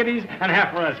little kitties and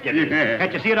half for us kitties.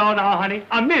 Can't you see it all now, honey?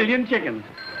 1,000,000 chickens.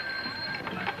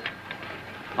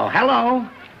 Oh, hello.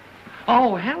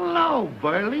 Oh, hello,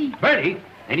 Burleigh. Burleigh?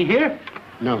 Ain't he here?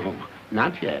 No,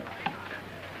 not yet.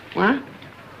 What?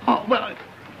 Oh,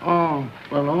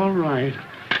 well, all right.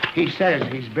 He says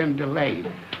he's been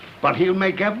delayed. But he'll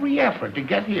make every effort to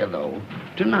get here, though,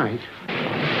 tonight.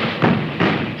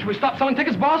 Should we stop selling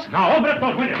tickets, boss? Now, open up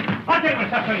those windows. I'll take one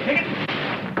stop selling tickets.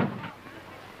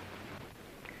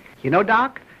 You know,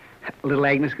 Doc, little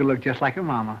Agnes could look just like her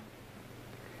mama.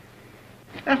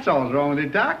 That's all's wrong with her,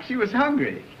 Doc. She was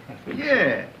hungry.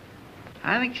 Yeah.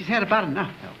 I think she's had about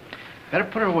enough, though. Better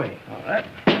put her away. All right.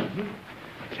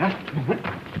 Just a moment.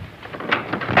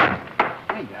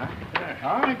 There you are.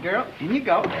 All right, girl. In you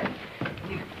go.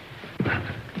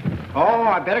 Oh,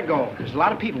 I better go. There's a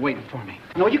lot of people waiting for me.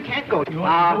 No, you can't go. You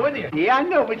want to go with you? Yeah, I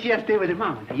know, but you have to stay with your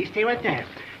mama. Now, you stay right there.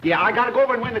 Yeah, I gotta go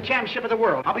over and win the championship of the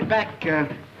world. I'll be back,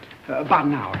 about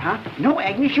an hour, huh? No,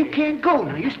 Agnes, you can't go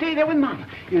now. You stay there with Mama.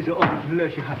 You say, oh,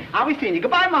 bless your heart. I'll be seeing you.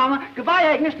 Goodbye, Mama. Goodbye,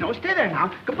 Agnes. No, stay there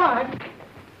now. Goodbye.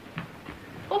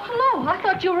 Oh, hello. I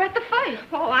thought you were at the fight.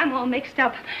 Oh, I'm all mixed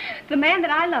up. The man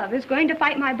that I love is going to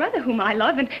fight my brother, whom I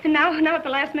love, and now at the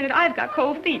last minute, I've got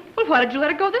cold feet. Well, why did you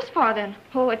let it go this far, then?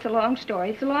 Oh, it's a long story.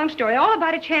 It's a long story. All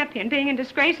about a champion being in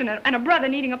disgrace and a brother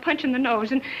needing a punch in the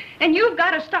nose, and you've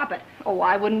got to stop it. Oh,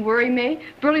 I wouldn't worry me.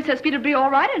 Burleigh said Speed would be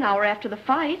all right an hour after the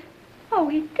fight. Oh,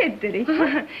 he did he?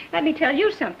 Let me tell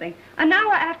you something. An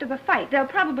hour after the fight, they'll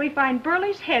probably find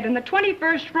Burleigh's head in the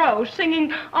 21st row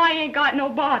singing, I Ain't Got No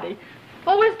Body.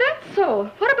 Oh, is that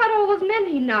so? What about all those men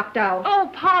he knocked out?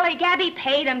 Oh, Polly, Gabby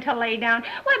paid him to lay down.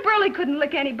 Why, Burleigh couldn't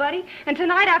lick anybody. And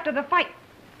tonight after the fight...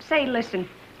 Say, listen,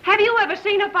 have you ever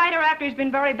seen a fighter after he's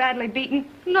been very badly beaten?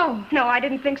 No. No, I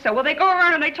didn't think so. Well, they go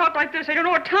around and they talk like this. They don't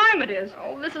know what time it is.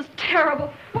 Oh, this is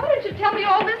terrible. Why didn't you tell me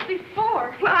all this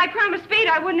before? Well, I promised Speed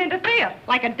I wouldn't interfere,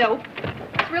 like a dope.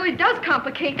 This really does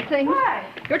complicate things. Why?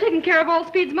 You're taking care of all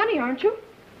Speed's money, aren't you?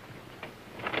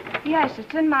 Yes,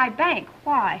 it's in my bank.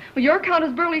 Why? Well, your account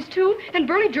is Burleigh's, too, and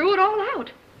Burleigh drew it all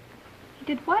out. He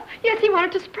did what? Yes, he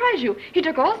wanted to surprise you. He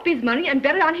took all Speed's money and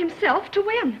bet it on himself to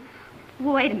win.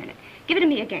 Wait a minute. Give it to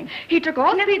me again. He took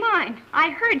all Never Speed's... mind.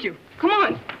 I heard you. Come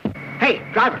on. Hey,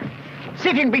 driver, see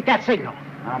if you can beat that signal.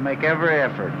 I'll make every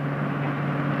effort.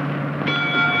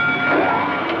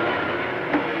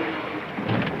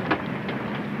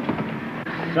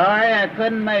 Sorry, I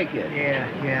couldn't make it.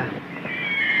 Yeah.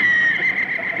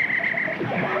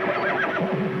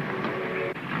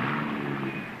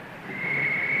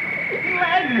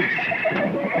 Agnes!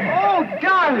 Oh,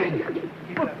 darling!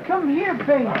 Well, come here,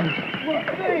 baby. Well,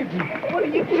 baby, what are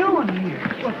you doing here?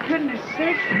 For goodness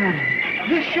sakes, honey.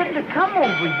 You shouldn't have come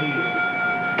over here.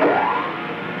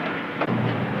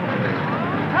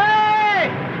 Hey!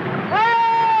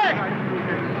 Hey!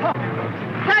 Oh,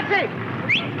 taxi!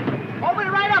 Open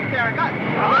it right up there. I got it.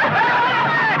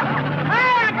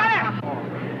 Hey, I got it!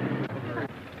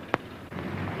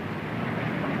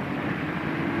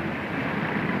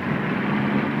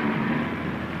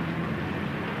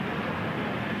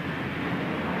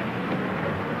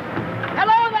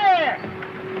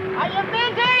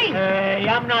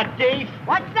 I'm not deaf.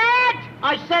 What's that?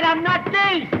 I said I'm not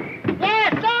deaf.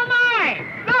 Yeah, so am I.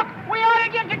 Look, we ought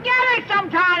to get together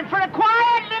sometime for a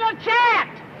quiet little chat.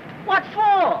 What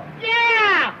for?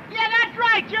 Yeah, that's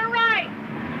right. You're right.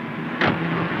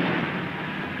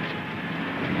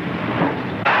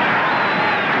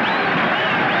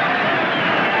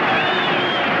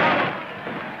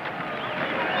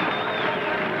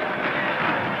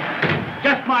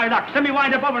 Just my luck. Send me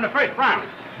wind up over in the first round.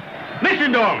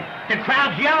 Listen to him. The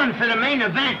crowd's yelling for the main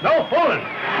event. No fooling.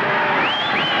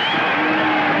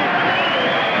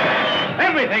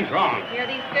 Everything's wrong. Yeah,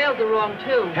 these scales are wrong,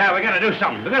 too. Yeah, we gotta do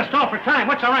something. We gotta stall for time.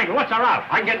 What's our angle? What's our out?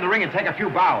 I can get in the ring and take a few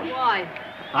bows. Why?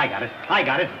 I got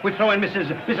it. We throw in Mrs.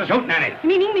 Hootenanny.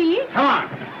 Meaning me? Come on.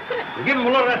 We give him a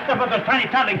load of that stuff up those tiny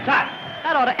toddling tots.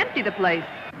 That ought to empty the place.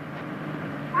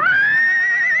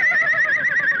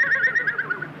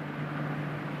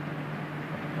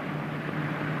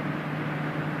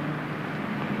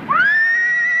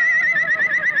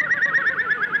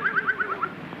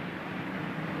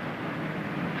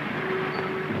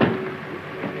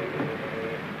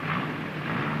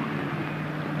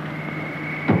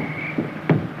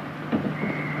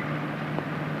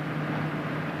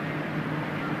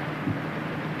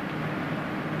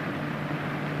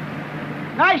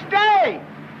 Nice day.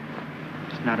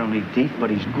 He's not only deep, but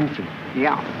he's goofy.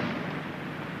 Yeah.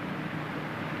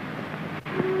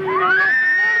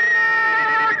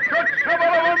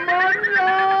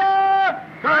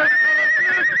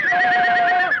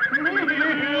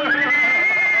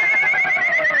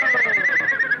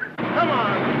 Come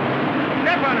on.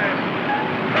 Step on it.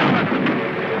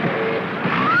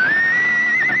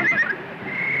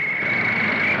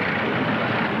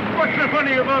 What's so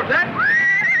funny about that?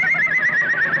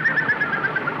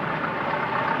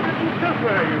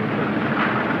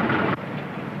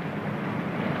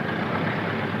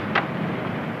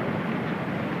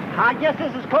 I guess this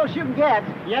is as close you can get.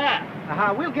 Yeah.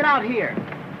 We'll get out here.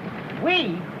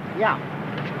 We? Yeah.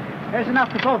 There's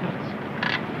enough for both of us.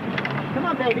 Come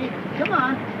on, baby. Come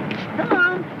on. Come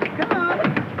on. Come on.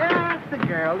 That's the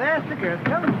girl. That's the girl.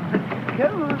 Come on.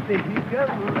 Come on, baby. Come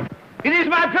on. It is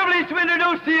my privilege to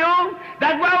introduce to you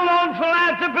that well-known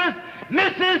philanthropist,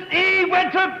 Mrs. E.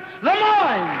 Winthrop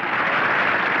Lemoyne.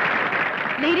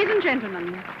 Ladies and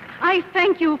gentlemen, I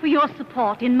thank you for your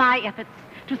support in my efforts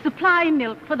to supply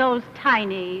milk for those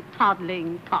tiny,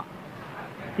 toddling tots.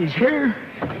 He's here.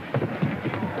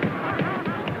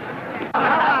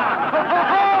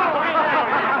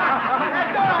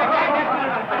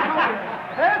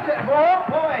 That's it, boy.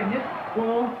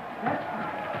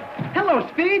 Hello,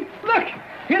 Speed. Look,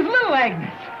 here's little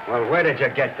Agnes. Well, where did you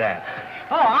get that?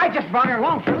 Oh, I just brought her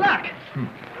along for luck.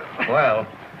 Well,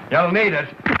 you'll need it.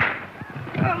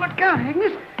 Oh, look out,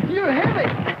 Agnes. You're heavy.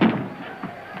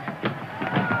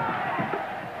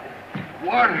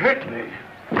 What hit me?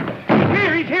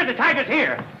 He's here. The tiger's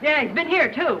here. Yeah, he's been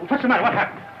here, too. What's the matter? What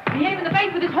happened? He hit him in the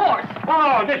face with his horse.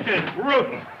 Oh, this is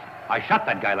brutal. I shot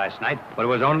that guy last night, but it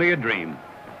was only a dream.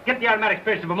 Get the automatic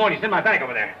spirits of ammonia. It's in my bag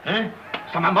over there. Huh?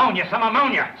 Some ammonia. Some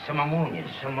ammonia. Come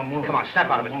on, snap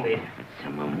out of it, Speed.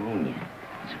 Some ammonia.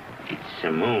 It's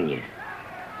ammonia.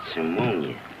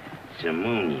 Ammonia.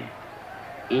 Ammonia.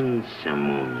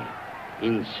 Insammonia.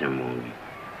 Insammonia.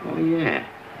 Oh, yeah.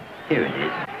 Here it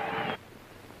is.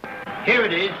 Here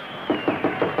it is.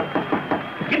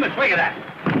 Give him a swig of that.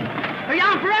 Are you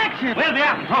on for action? We'll be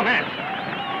out in 4 minutes.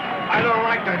 I don't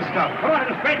like that stuff. Come on,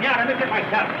 it'll straighten you out. I missed it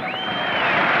myself.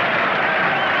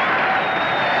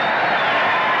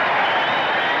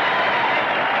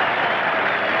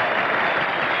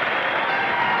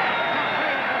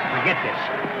 Forget this.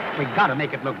 We gotta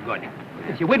make it look good.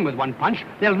 If you win with one punch,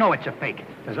 they'll know it's a fake.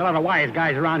 There's a lot of wise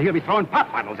guys around here be throwing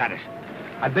pop bottles at us.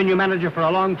 I've been your manager for a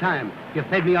long time. You've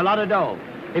paid me a lot of dough.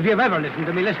 If you've ever listened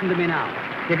to me, listen to me now.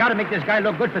 You gotta make this guy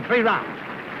look good for 3 rounds.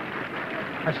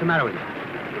 What's the matter with you?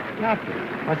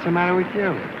 Nothing. What's the matter with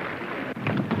you?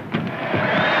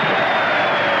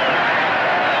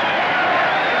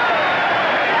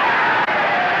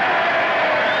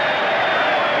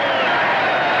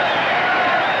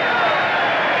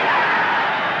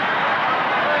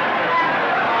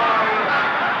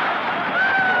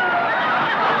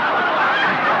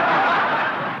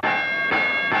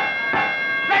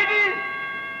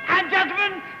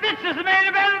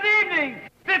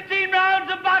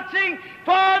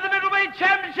 For the middleweight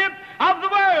championship of the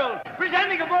world,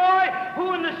 presenting a boy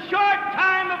who in the short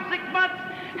time of 6 months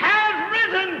has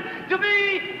risen to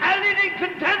be a leading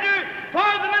contender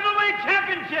for the middleweight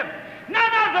championship.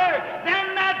 None other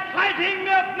than that fighting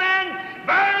milkman,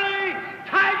 Burleigh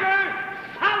Tiger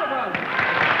Sullivan.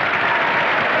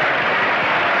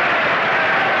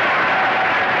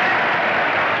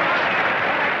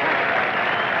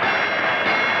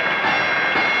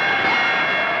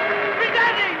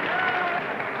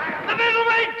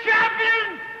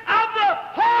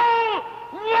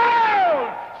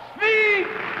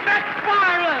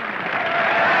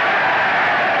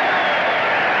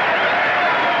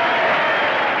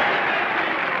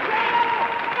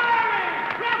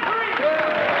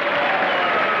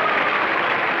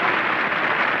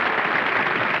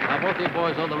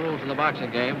 boys know the rules of the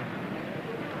boxing game.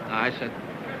 I said,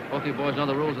 both you boys know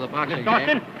the rules of the boxing Miss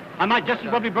game. Dawson, I might just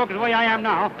as well be broke as the way I am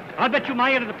now. I'll bet you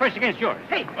my end of the purse against yours.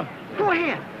 Hey, go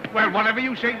ahead. Well, whatever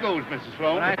you say goes, Mrs.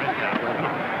 Sloan. Right.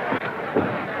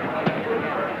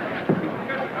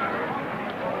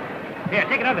 Here,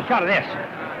 take another shot of this.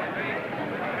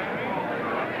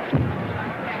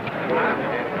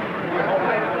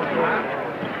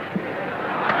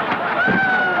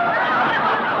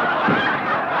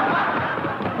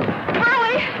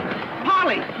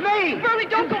 Burleigh,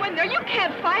 don't go in there. You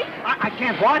can't fight. I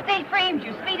can't what? They framed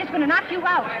you. Speed is going to knock you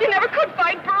out. You never could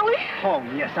fight, Burleigh. Oh,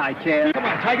 yes, I can. Come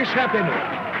on, Tiger, snap into it.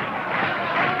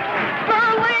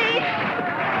 Burleigh!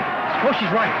 Suppose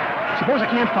she's right. Suppose I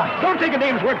can't fight. Don't take a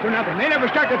dame's word for nothing. They never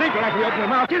start to think when I open their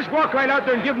mouth. Just walk right out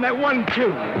there and give them that 1-2.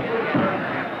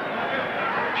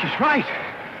 She's right.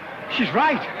 She's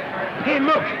right. Hey,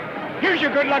 look. Here's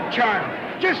your good luck charm.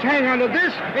 Just hang on to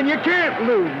this, and you can't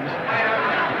lose.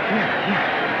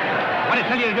 What did I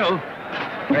tell you to do?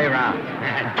 Way round.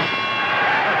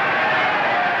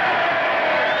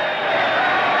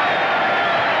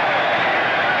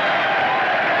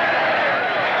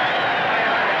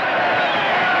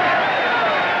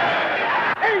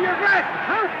 Hey, your glasses,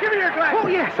 huh? Give me your glasses. Oh,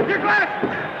 yes. Your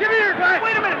glasses. Give me your glasses.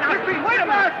 Wait a minute now, Speed. Wait a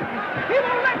minute. He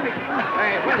won't let me.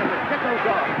 Hey, wait a minute. Get those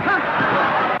off. Huh?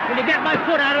 Will you get my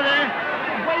foot out of there?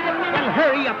 Wait a minute. Well,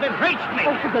 hurry up. It hurts me.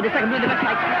 Oh, for goodness sake, I'm doing the best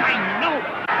I can. I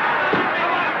know.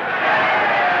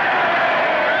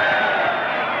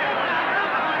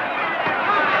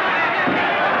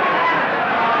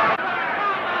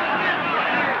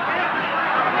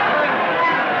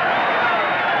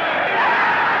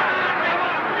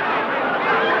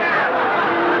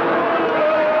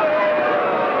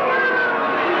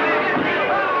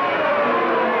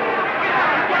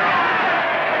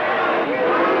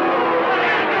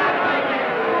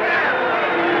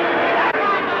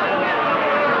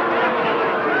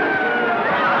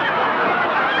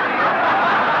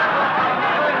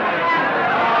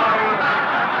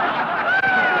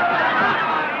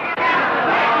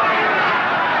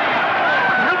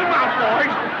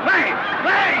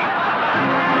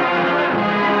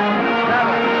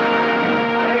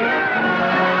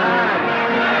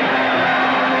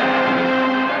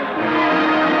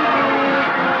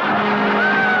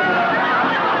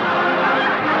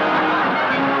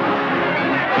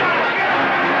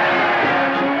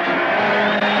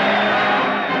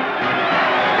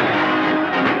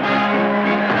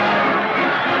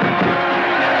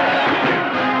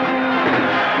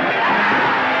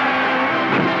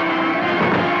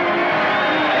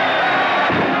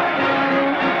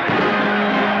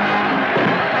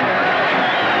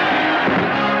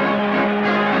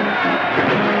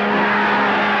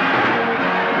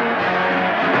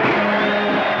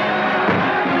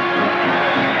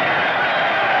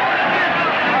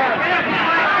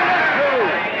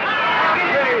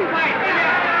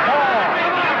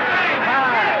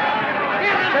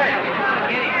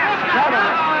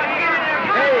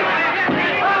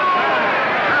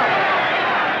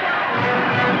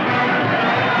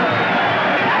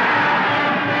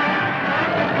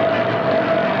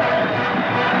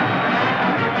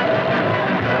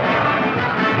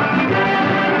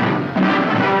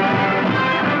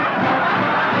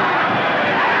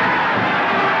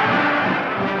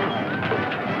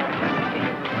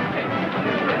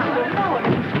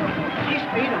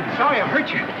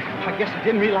 I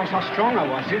didn't realize how strong I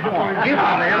was. Get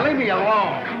out of here. Leave me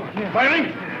alone.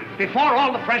 Burleigh, before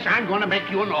all the press, I'm going to make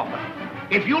you an offer.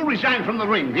 If you'll resign from the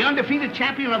ring, the undefeated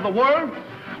champion of the world,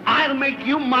 I'll make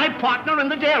you my partner in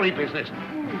the dairy business.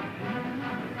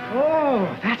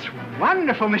 Oh, that's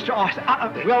wonderful, Mr. Austin.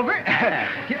 Wilbur,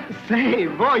 say,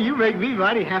 boy, you make me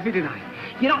mighty happy tonight.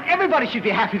 You know, everybody should be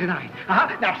happy tonight.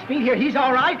 Now, Speed here, he's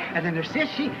all right. And then there's Sis,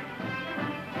 she...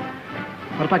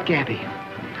 What about Gabby?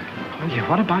 Oh, yeah,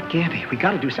 what about Gabby? We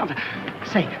got to do something.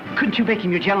 Say, couldn't you make him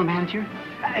your general manager?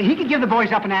 He could give the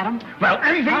boys up and at him. Well,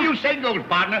 anything you say goes,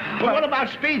 partner. But what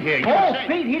about Speed here?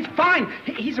 Speed, he's fine.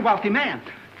 He's a wealthy man.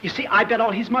 You see, I bet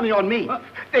all his money on me.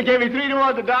 They gave me 3 to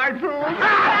 1 the darn fool.